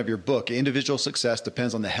 127 of your book, individual success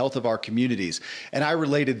depends on the health of our communities. And I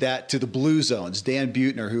related that to the Blue Zones. Dan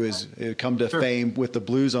Buettner, who has come to fame with the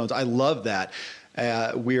Blue Zones. I love that.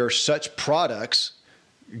 We are such products,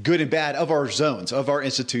 good and bad, of our zones, of our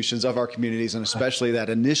institutions, of our communities, and especially that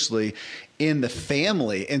initially in the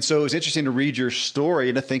family. And so it was interesting to read your story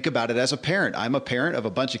and to think about it as a parent. I'm a parent of a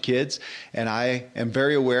bunch of kids, and I am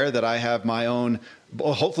very aware that I have my own,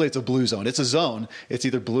 well, hopefully it's a blue zone. It's a zone. It's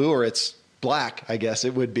either blue or it's black, I guess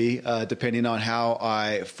it would be, depending on how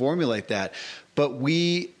I formulate that. But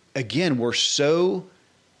we again,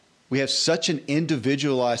 we have such an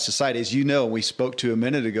individualized society. As you know, we spoke to a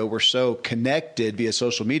minute ago, we're so connected via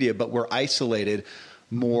social media, but we're isolated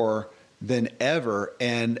more than ever.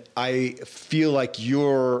 And I feel like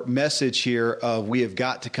your message here of we have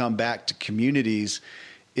got to come back to communities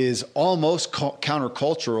is almost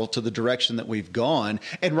countercultural to the direction that we've gone.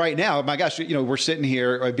 And right now, my gosh, we're sitting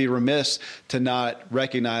here, I'd be remiss to not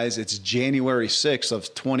recognize it's January 6th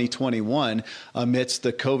of 2021 amidst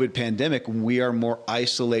the COVID pandemic. We are more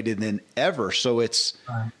isolated than ever. So it's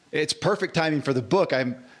perfect timing for the book.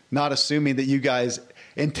 I'm not assuming that you guys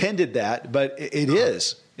intended that, but it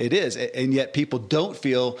is. It is. And yet people don't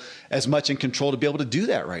feel as much in control to be able to do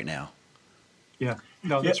that right now. Yeah.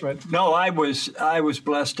 No, that's right. No, I was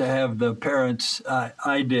blessed to have the parents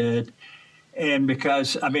I did, and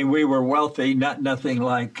because we were wealthy, nothing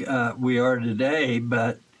like we are today,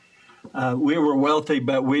 but we were wealthy,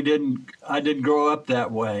 but I didn't grow up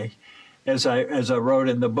that way. As I wrote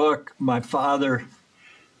in the book, my father,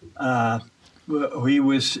 he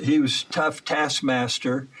was tough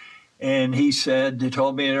taskmaster, and he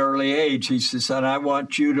told me at an early age, he said, "Son, I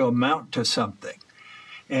want you to amount to something."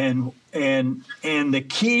 And the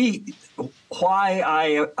key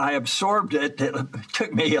why I absorbed it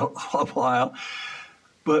took me a while,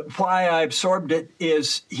 but why I absorbed it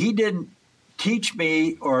is he didn't teach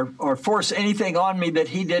me or force anything on me that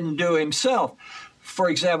he didn't do himself. For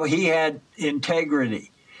example, he had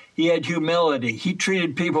integrity, he had humility, he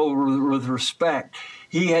treated people with respect,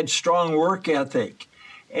 he had strong work ethic.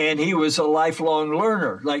 And he was a lifelong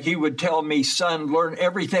learner. Like he would tell me, "Son, learn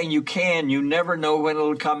everything you can. You never know when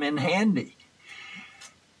it'll come in handy."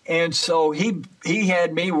 And so he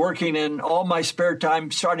had me working in all my spare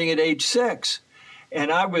time starting at age 6. And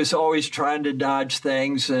I was always trying to dodge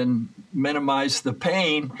things and minimize the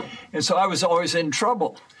pain. And so I was always in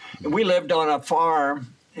trouble. And we lived on a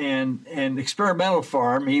farm, and experimental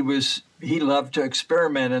farm. He loved to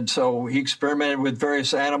experiment, and so he experimented with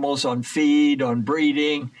various animals on feed, on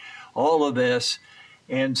breeding, all of this.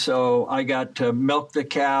 And so I got to milk the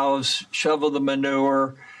cows, shovel the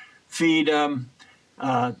manure, feed them,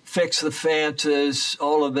 fix the fences,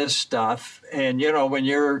 all of this stuff. And when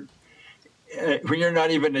you're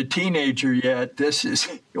not even a teenager yet, this is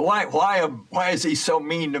why is he so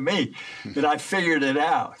mean to me? That I figured it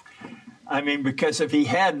out. Because if he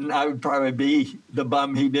hadn't, I would probably be the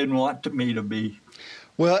bum he didn't want me to be.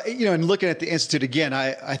 Well, and looking at the Institute again,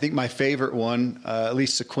 I think my favorite one, at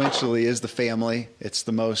least sequentially, is the family. It's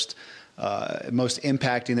the most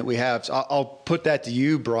impacting that we have. So I'll put that to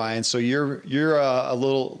you, Brian. So you're a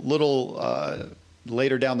little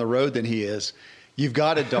later down the road than he is. You've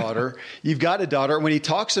got a daughter. When he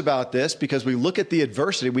talks about this, because we look at the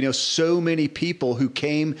adversity, we know so many people who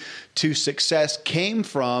came to success came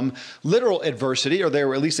from literal adversity, or they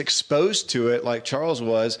were at least exposed to it like Charles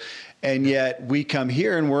was. And yet we come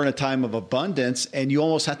here and we're in a time of abundance, and you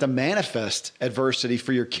almost have to manifest adversity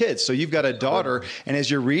for your kids. So you've got a daughter, and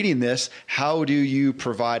as you're reading this, how do you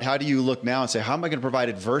look now and say, how am I going to provide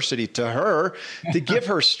adversity to her to give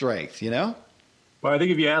her strength, Well, I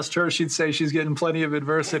think if you asked her, she'd say she's getting plenty of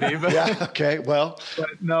adversity. But, yeah. Okay. Well,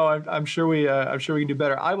 but no, I'm sure we can do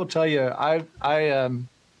better. I will tell you, I as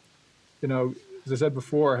I said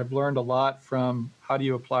before, have learned a lot from how do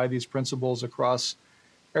you apply these principles across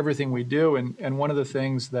everything we do. And one of the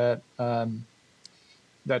things that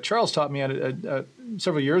Charles taught me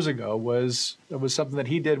several years ago was something that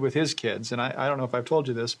he did with his kids. And I don't know if I've told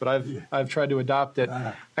you this, but I've tried to adopt it.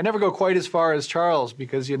 I never go quite as far as Charles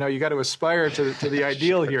because, you got to aspire to the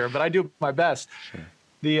ideal here, but I do my best. Sure.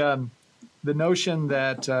 The notion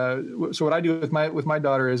that, so what I do with my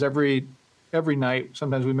daughter is every night,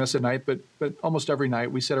 sometimes we miss a night, but almost every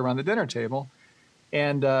night we sit around the dinner table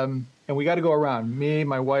and we got to go around, me,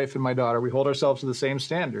 my wife, and my daughter. We hold ourselves to the same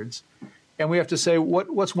standards. And we have to say,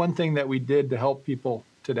 what's one thing that we did to help people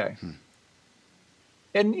today?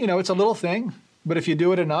 And, it's a little thing, but if you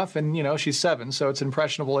do it enough, and, she's 7, so it's an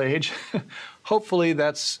impressionable age, hopefully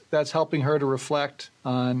that's helping her to reflect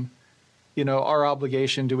on, our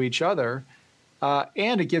obligation to each other.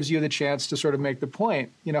 And it gives you the chance to sort of make the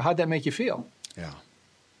point, how'd that make you feel? Yeah.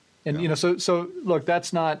 And, so look,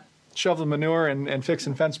 that's not shovel manure and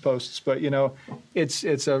fixing fence posts, but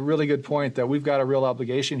it's a really good point that we've got a real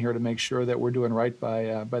obligation here to make sure that we're doing right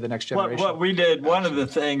by the next generation. What we did, one of the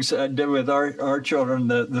things I did with our children,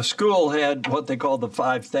 the school had what they call the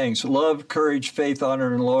 5 things: love, courage, faith,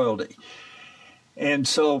 honor, and loyalty. And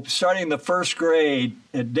so starting the first grade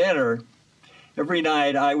at dinner, every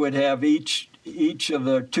night I would have each of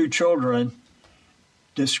the 2 children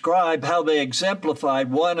describe how they exemplified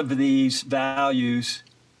one of these values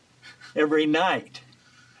every night.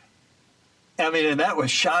 and that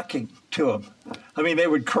was shocking to them. I mean, they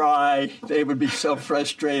would cry. They would be so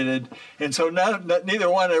frustrated. And so neither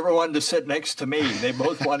one ever wanted to sit next to me. They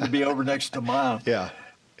both wanted to be over next to Mom. Yeah.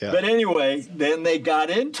 But anyway, then they got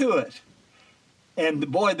into it.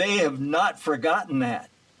 And boy, they have not forgotten that.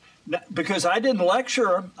 Because I didn't lecture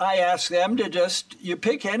them. I asked them to you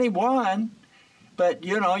pick any one, but,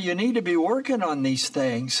 you need to be working on these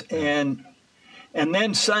things. And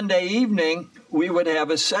then Sunday evening, we would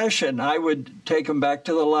have a session. I would take them back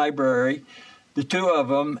to the library, the two of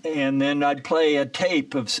them, and then I'd play a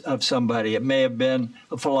tape of somebody. It may have been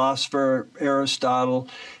a philosopher, Aristotle.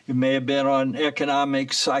 It may have been on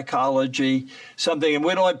economics, psychology, something. And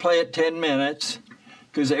we'd only play it 10 minutes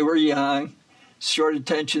because they were young, short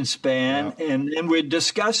attention span, and then we'd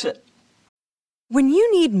discuss it. When you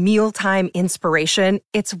need mealtime inspiration,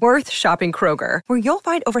 it's worth shopping Kroger, where you'll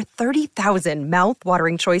find over 30,000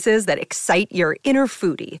 mouth-watering choices that excite your inner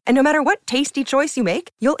foodie. And no matter what tasty choice you make,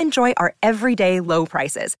 you'll enjoy our everyday low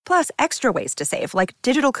prices, plus extra ways to save, like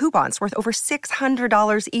digital coupons worth over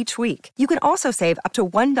 $600 each week. You can also save up to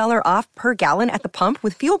 $1 off per gallon at the pump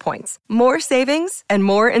with fuel points. More savings and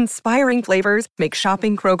more inspiring flavors make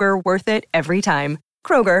shopping Kroger worth it every time.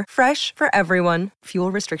 Kroger, fresh for everyone.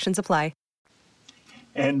 Fuel restrictions apply.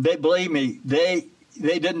 And they, believe me, they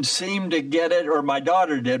didn't seem to get it, or my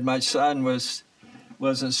daughter did. My son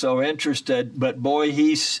wasn't so interested, but boy,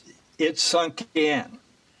 it sunk in.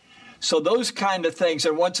 So those kind of things,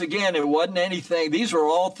 and once again, it wasn't anything. These were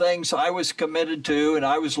all things I was committed to, and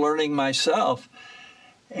I was learning myself,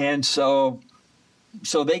 and so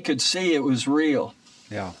they could see it was real.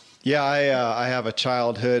 Yeah. I have a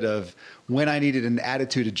childhood of when I needed an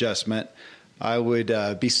attitude adjustment. I would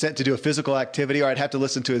be sent to do a physical activity, or I'd have to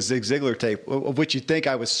listen to a Zig Ziglar tape, of which you'd think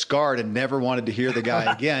I was scarred and never wanted to hear the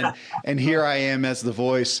guy again. And here I am as the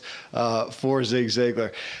voice for Zig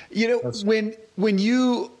Ziglar.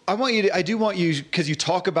 I do want you, because you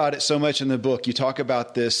talk about it so much in the book, you talk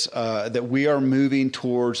about this, that we are moving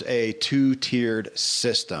towards a two-tiered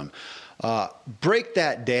system. Break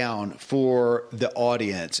that down for the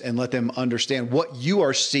audience and let them understand what you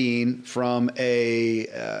are seeing from a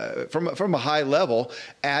high level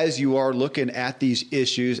as you are looking at these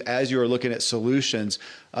issues, as you are looking at solutions.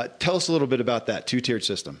 Tell us a little bit about that two-tiered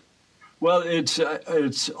system. Well,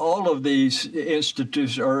 it's all of these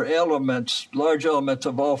institutions or elements, large elements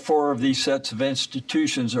of all four of these sets of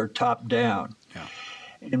institutions are top down. Yeah.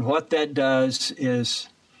 And what that does is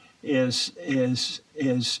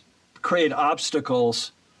create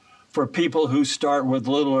obstacles for people who start with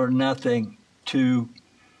little or nothing to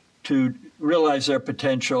realize their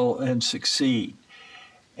potential and succeed.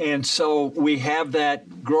 And so we have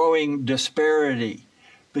that growing disparity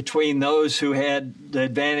between those who had the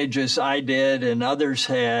advantages I did and others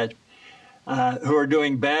had, who are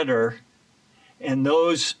doing better, and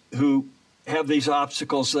those who have these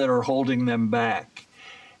obstacles that are holding them back.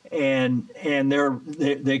 And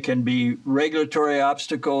they can be regulatory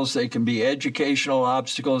obstacles, they can be educational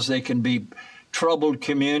obstacles, they can be troubled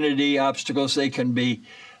community obstacles, they can be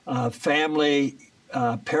family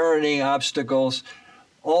parenting obstacles,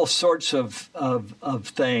 all sorts of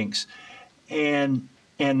things. And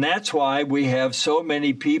that's why we have so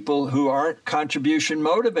many people who aren't contribution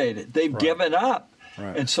motivated. They've given up.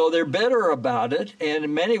 Right. And so they're bitter about it, and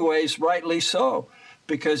in many ways rightly so,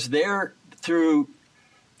 because they're through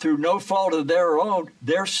no fault of their own,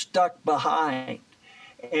 they're stuck behind,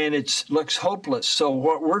 and it looks hopeless. So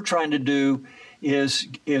what we're trying to do is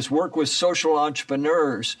work with social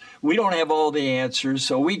entrepreneurs. We don't have all the answers,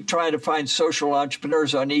 so we try to find social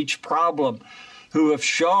entrepreneurs on each problem who have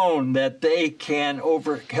shown that they can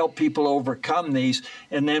help people overcome these,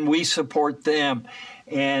 and then we support them.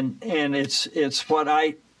 And it's what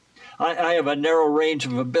I have a narrow range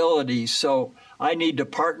of abilities, so I need to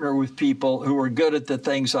partner with people who are good at the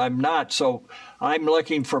things I'm not. So I'm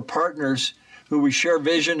looking for partners who we share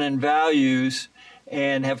vision and values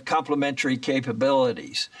and have complementary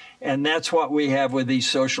capabilities. And that's what we have with these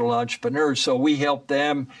social entrepreneurs. So we help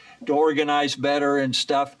them to organize better and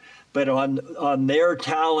stuff, but on their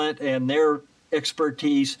talent and their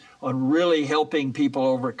expertise on really helping people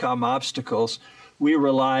overcome obstacles, we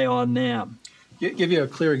rely on them. Give you a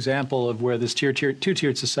clear example of where this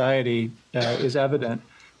two-tiered society is evident.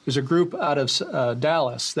 There's a group out of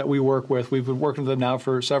Dallas that we work with. We've been working with them now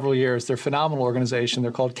for several years. They're a phenomenal organization.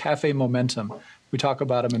 They're called Cafe Momentum. We talk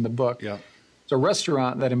about them in the book. Yeah. It's a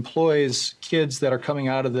restaurant that employs kids that are coming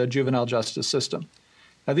out of the juvenile justice system.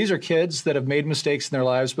 Now, these are kids that have made mistakes in their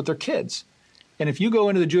lives, but they're kids. And if you go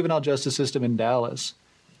into the juvenile justice system in Dallas,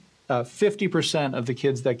 50% of the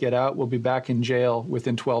kids that get out will be back in jail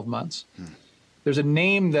within 12 months. There's a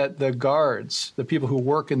name that the guards, the people who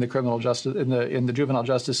work in the criminal justice, in the juvenile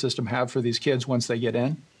justice system, have for these kids once they get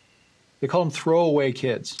in. They call them throwaway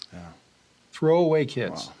kids. Yeah. Throwaway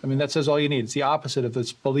kids. Wow. I mean, that says all you need. It's the opposite of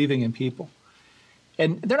this believing in people.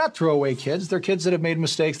 And they're not throwaway kids. They're kids that have made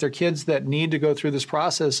mistakes. They're kids that need to go through this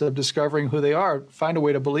process of discovering who they are, find a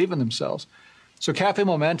way to believe in themselves. So Cafe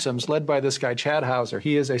Momentum's led by this guy, Chad Hauser.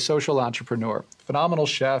 He is a social entrepreneur, phenomenal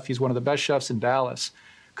chef. He's one of the best chefs in Dallas.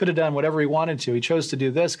 Could have done whatever he wanted to. He chose to do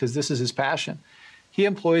this because this is his passion. He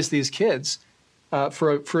employs these kids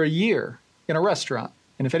for a year in a restaurant.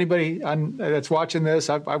 And if anybody that's watching this,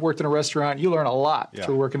 I've worked in a restaurant. You learn a lot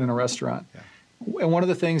through working in a restaurant. Yeah. And one of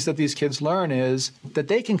the things that these kids learn is that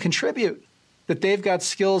they can contribute, that they've got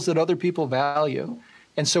skills that other people value.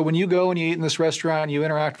 And so when you go and you eat in this restaurant and you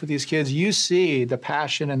interact with these kids, you see the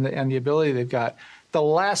passion and the ability they've got. The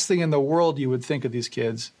last thing in the world you would think of these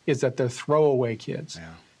kids is that they're throwaway kids,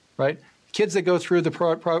 right? Kids that go through the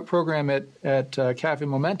program at Cafe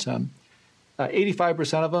Momentum,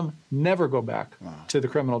 85% of them never go back to the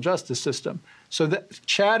criminal justice system. So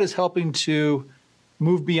Chad is helping to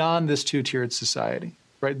move beyond this two-tiered society,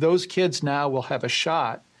 right? Those kids now will have a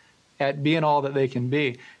shot at being all that they can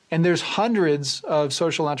be. And there's hundreds of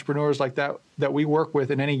social entrepreneurs like that we work with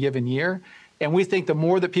in any given year. And we think the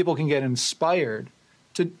more that people can get inspired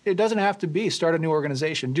it doesn't have to be start a new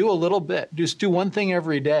organization. Do a little bit. Just do one thing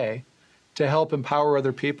every day to help empower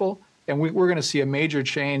other people. And we're going to see a major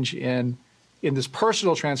change in this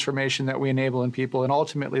personal transformation that we enable in people, and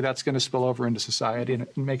ultimately that's going to spill over into society and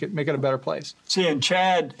make it a better place. See, and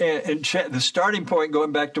Chad, the starting point,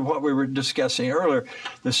 going back to what we were discussing earlier,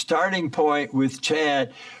 the starting point with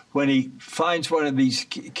Chad, when he finds one of these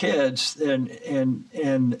kids and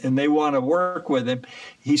they want to work with him,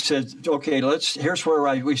 he says, "Okay, here's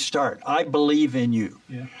where we start. I believe in you.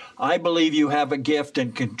 Yeah. I believe you have a gift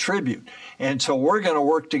and contribute. And so we're going to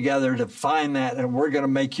work together to find that, and we're going to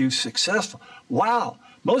make you successful." Wow.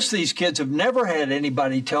 Most of these kids have never had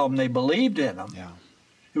anybody tell them they believed in them. Yeah.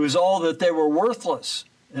 It was all that they were worthless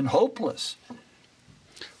and hopeless.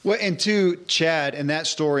 Well, and to Chad and that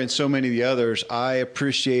story and so many of the others, I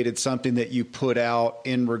appreciated something that you put out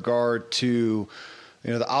in regard to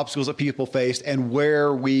the obstacles that people faced and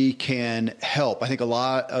where we can help. I think a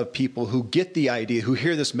lot of people who get the idea, who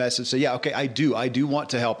hear this message, say, yeah, okay, I do want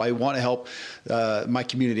to help. I want to help my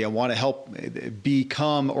community. I want to help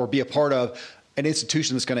become or be a part of an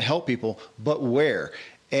institution that's going to help people, but where?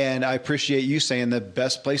 And I appreciate you saying the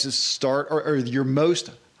best places to start or you're most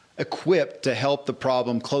equipped to help the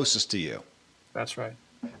problem closest to you. That's right.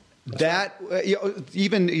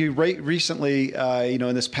 Even recently,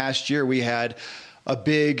 in this past year, we had a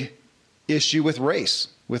big issue with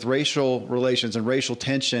racial relations and racial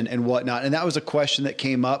tension and whatnot. And that was a question that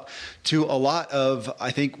came up to a lot of,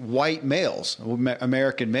 I think, white males,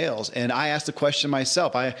 American males. And I asked the question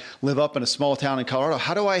myself. I live up in a small town in Colorado.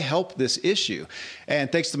 How do I help this issue?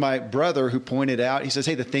 And thanks to my brother who pointed out, he says,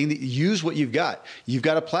 hey, the thing that use what you've got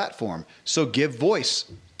a platform. So give voice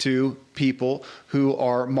to people who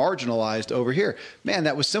are marginalized over here. Man,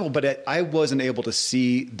 that was simple, but I wasn't able to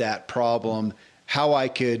see that problem, how I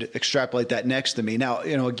could extrapolate that next to me. Now,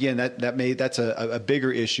 again, that's a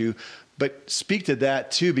bigger issue, but speak to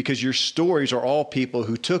that too, because your stories are all people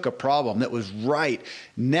who took a problem that was right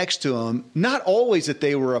next to them, not always that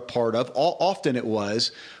they were a part of, often it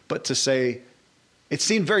was, but to say it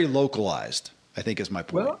seemed very localized, I think is my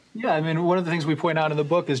point. Well, yeah, I mean, one of the things we point out in the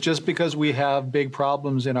book is just because we have big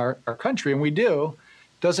problems in our country, and we do,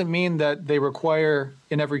 doesn't mean that they require,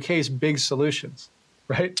 in every case, big solutions,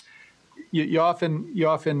 right? You often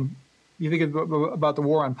think about the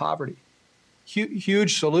war on poverty,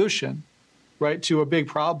 huge solution, right, to a big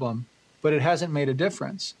problem, but it hasn't made a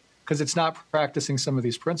difference because it's not practicing some of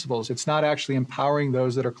these principles. It's not actually empowering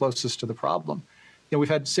those that are closest to the problem. We've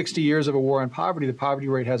had 60 years of a war on poverty. The poverty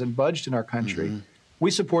rate hasn't budged in our country. Mm-hmm.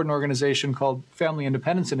 We support an organization called Family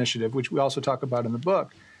Independence Initiative, which we also talk about in the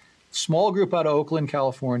book. Small group out of Oakland,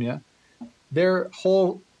 California. Their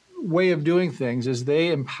whole way of doing things is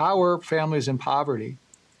they empower families in poverty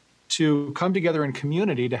to come together in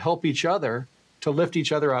community to help each other, to lift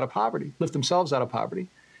each other out of poverty, lift themselves out of poverty.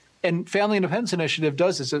 And Family Independence Initiative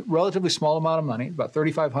does this at a relatively small amount of money, about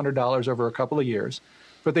 $3,500 over a couple of years.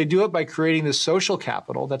 But they do it by creating this social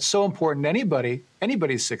capital that's so important to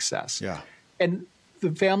anybody's success. Yeah. And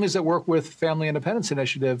the families that work with Family Independence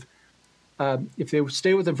Initiative, if they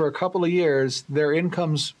stay with them for a couple of years, their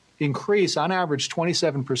incomes increase on average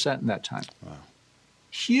 27% in that time. Wow.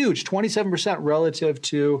 Huge, 27% relative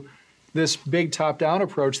to this big top-down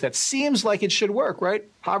approach that seems like it should work, right?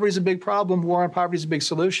 Poverty is a big problem. War on poverty is a big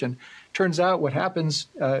solution. Turns out what happens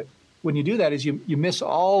when you do that is you miss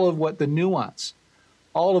all of what the nuance,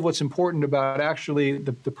 all of what's important about actually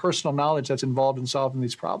the personal knowledge that's involved in solving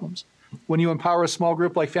these problems. When you empower a small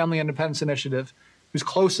group like Family Independence Initiative, who's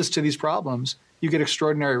closest to these problems, you get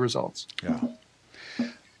extraordinary results. Yeah.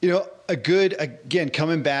 You know, again,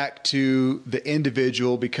 coming back to the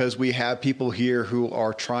individual, because we have people here who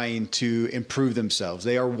are trying to improve themselves.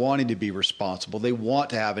 They are wanting to be responsible. They want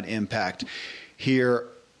to have an impact here.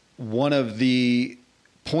 One of the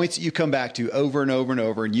points that you come back to over and over and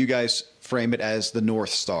over, and you guys frame it as the North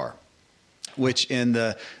Star, which in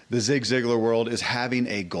the Zig Ziglar world is having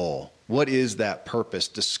a goal. What is that purpose?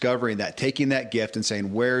 Discovering that, taking that gift and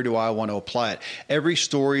saying, where do I want to apply it? Every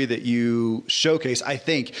story that you showcase, I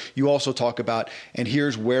think you also talk about, and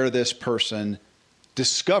here's where this person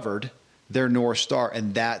discovered their North Star,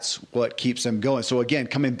 and that's what keeps them going. So again,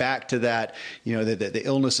 coming back to that, you know, the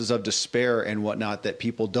illnesses of despair and whatnot, that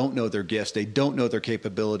people don't know their gifts, they don't know their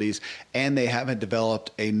capabilities, and they haven't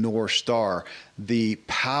developed a North Star. The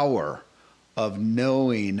power of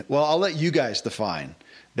knowing, well, I'll let you guys define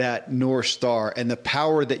that North Star and the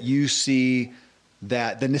power that you see,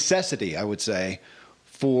 that the necessity, I would say,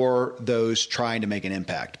 for those trying to make an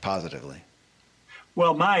impact positively.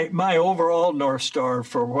 Well, my overall North Star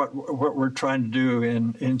for what we're trying to do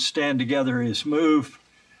in Stand Together is move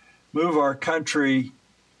our country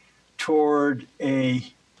toward a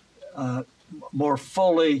more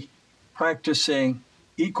fully practicing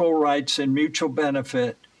equal rights and mutual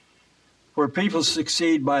benefit, where people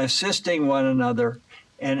succeed by assisting one another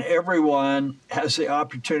and everyone has the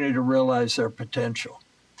opportunity to realize their potential.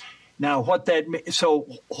 Now, what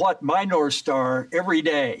my North Star every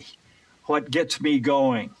day, what gets me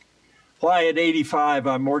going, why at 85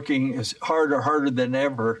 I'm working as harder than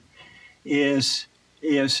ever, is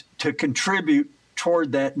to contribute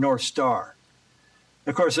toward that North Star.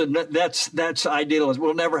 Of course, that's ideal.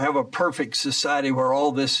 We'll never have a perfect society where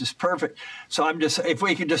all this is perfect. So if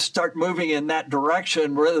we could just start moving in that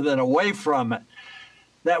direction rather than away from it,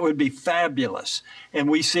 that would be fabulous. And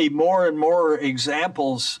we see more and more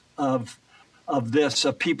examples of this,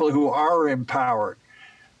 of people who are empowered,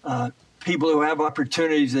 people who have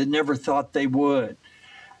opportunities that never thought they would,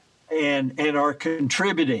 and are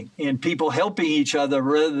contributing, and people helping each other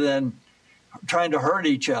rather than trying to hurt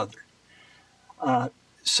each other.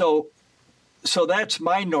 So that's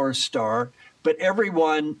my North Star. But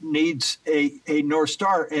everyone needs a North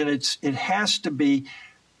Star, and it has to be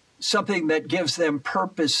something that gives them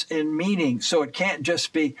purpose and meaning. So it can't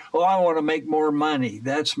just be, oh, I want to make more money.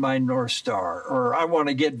 That's my North Star. Or I want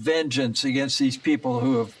to get vengeance against these people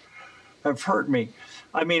who have hurt me.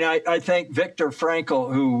 I mean, I think Viktor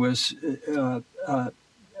Frankl, who was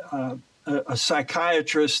a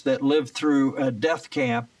psychiatrist that lived through a death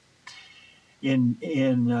camp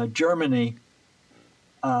in Germany,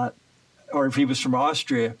 or if he was from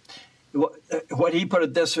Austria, what he put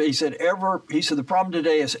it this way, he said the problem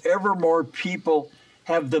today is ever more people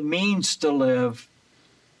have the means to live,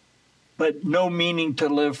 but no meaning to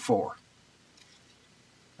live for.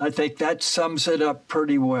 I think that sums it up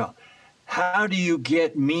pretty well. How do you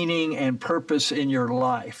get meaning and purpose in your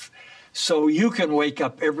life so you can wake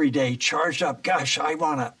up every day charged up? Gosh, I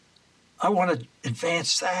want to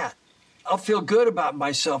advance that. I'll feel good about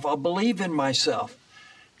myself. I'll believe in myself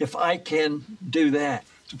if I can do that.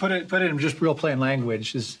 To put it in just real plain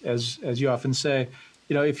language, as you often say,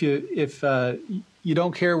 you know, if you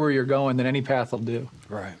don't care where you're going, then any path will do.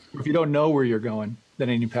 Right. If you don't know where you're going, then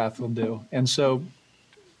any path will do. And so,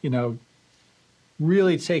 you know,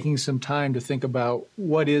 really taking some time to think about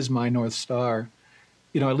what is my North Star,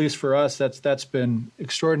 you know, at least for us, that's been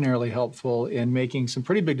extraordinarily helpful in making some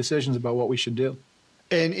pretty big decisions about what we should do.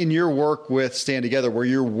 And in your work with Stand Together, where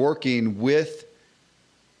you're working with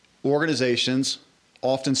organizations,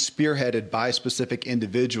 often spearheaded by specific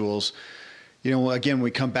individuals, you know, again,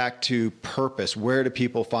 we come back to purpose. Where do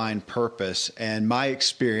people find purpose? And my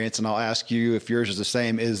experience, and I'll ask you if yours is the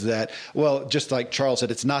same, is that, well, just like Charles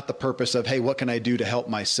said, it's not the purpose of, hey, what can I do to help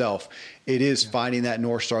myself? It is finding that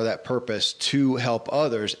North Star, that purpose to help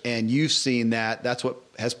others. And you've seen that. That's what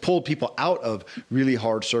has pulled people out of really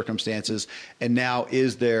hard circumstances. And now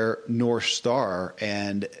is their North Star,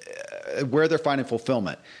 and where they're finding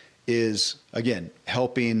fulfillment is, again,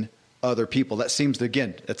 helping other people. That seems to,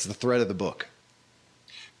 again, that's the thread of the book.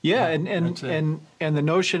 Yeah, and the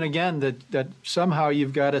notion, again, that somehow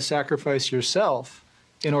you've got to sacrifice yourself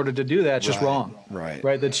in order to do that, it's just wrong. Right.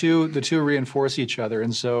 The two reinforce each other.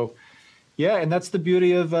 And so, yeah, and that's the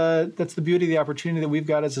beauty of the opportunity that we've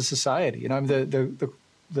got as a society. You know, I mean,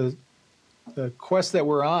 the quest that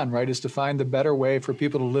we're on, right, is to find the better way for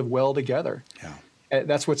people to live well together. Yeah.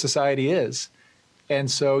 That's what society is. And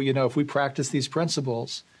so, if we practice these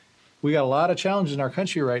principles, we got a lot of challenges in our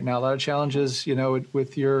country right now, a lot of challenges,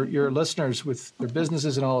 with your listeners, with their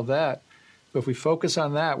businesses and all of that. But if we focus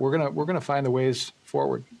on that, we're gonna find the ways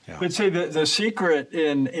forward. Yeah. But see, the secret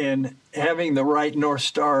in having the right North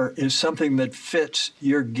Star is something that fits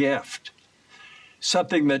your gift,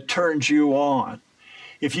 something that turns you on.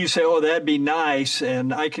 If you say, oh, that'd be nice,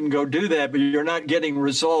 and I can go do that, but you're not getting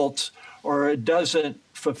results, or it doesn't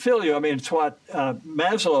fulfill you. I mean, it's what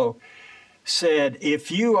Maslow said.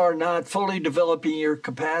 If you are not fully developing your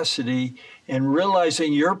capacity and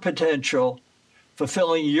realizing your potential,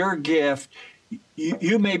 fulfilling your gift,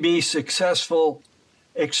 you may be successful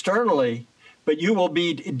externally, but you will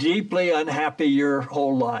be deeply unhappy your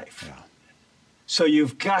whole life. Yeah. So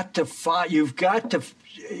you've got to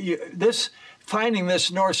finding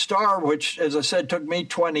this North Star, which, as I said, took me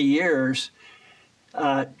 20 years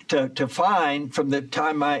to find from the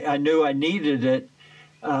time I knew I needed it,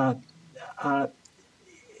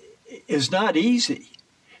 is not easy.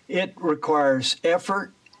 It requires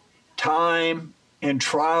effort, time, and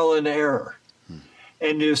trial and error.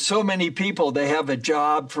 And there's so many people, they have a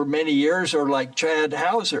job for many years, or like Chad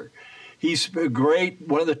Hauser. He's great,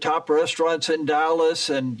 one of the top restaurants in Dallas,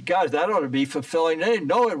 and God, that ought to be fulfilling.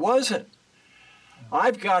 No, it wasn't.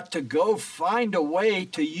 I've got to go find a way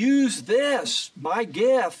to use this, my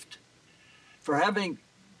gift, for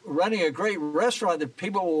running a great restaurant that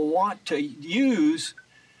people will want to use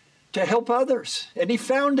to help others. And he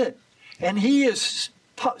found it. And he is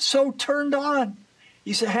so turned on.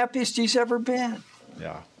 He's the happiest he's ever been.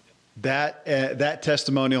 Yeah. That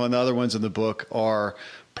testimonial and the other ones in the book are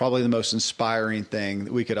probably the most inspiring thing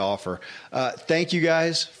that we could offer. Thank you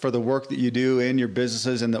guys for the work that you do in your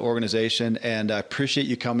businesses and the organization. And I appreciate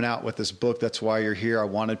you coming out with this book. That's why you're here. I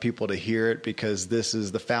wanted people to hear it because this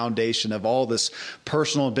is the foundation of all this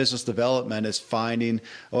personal and business development, is finding,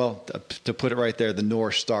 well, to put it right there, the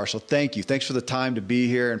North Star. So thank you. Thanks for the time to be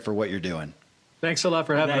here and for what you're doing. Thanks a lot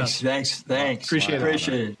for having us. Thanks. Appreciate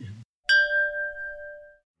it.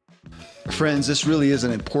 Friends, this really is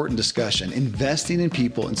an important discussion. Investing in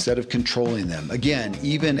people instead of controlling them. Again,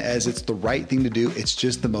 even as it's the right thing to do, it's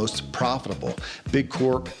just the most profitable. Big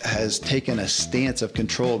Corp has taken a stance of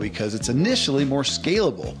control because it's initially more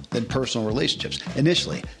scalable than personal relationships.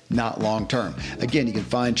 Initially, not long term. Again, you can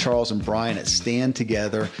find Charles and Brian at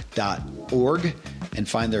standtogether.org and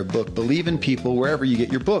find their book, Believe in People, wherever you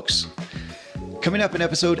get your books. Coming up in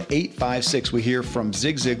episode 856, we hear from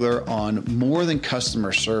Zig Ziglar on more than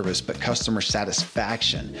customer service, but customer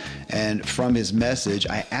satisfaction. And from his message,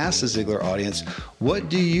 I asked the Ziglar audience, what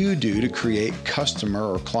do you do to create customer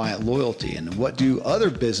or client loyalty? And what do other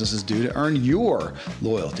businesses do to earn your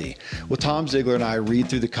loyalty? Well, Tom Ziglar and I read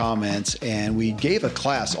through the comments, and we gave a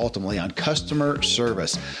class ultimately on customer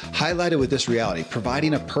service, highlighted with this reality: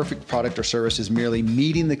 providing a perfect product or service is merely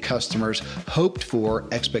meeting the customer's hoped for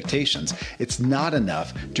expectations. It's not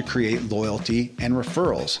enough to create loyalty and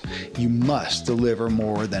referrals. You must deliver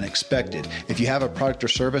more than expected. If you have a product or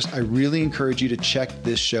service, I really encourage you to check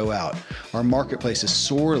this show out. Our marketplace is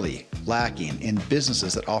sorely lacking in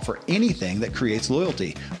businesses that offer anything that creates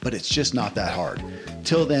loyalty, but it's just not that hard.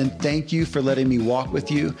 Till then, thank you for letting me walk with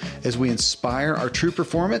you as we inspire our true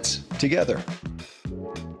performance together.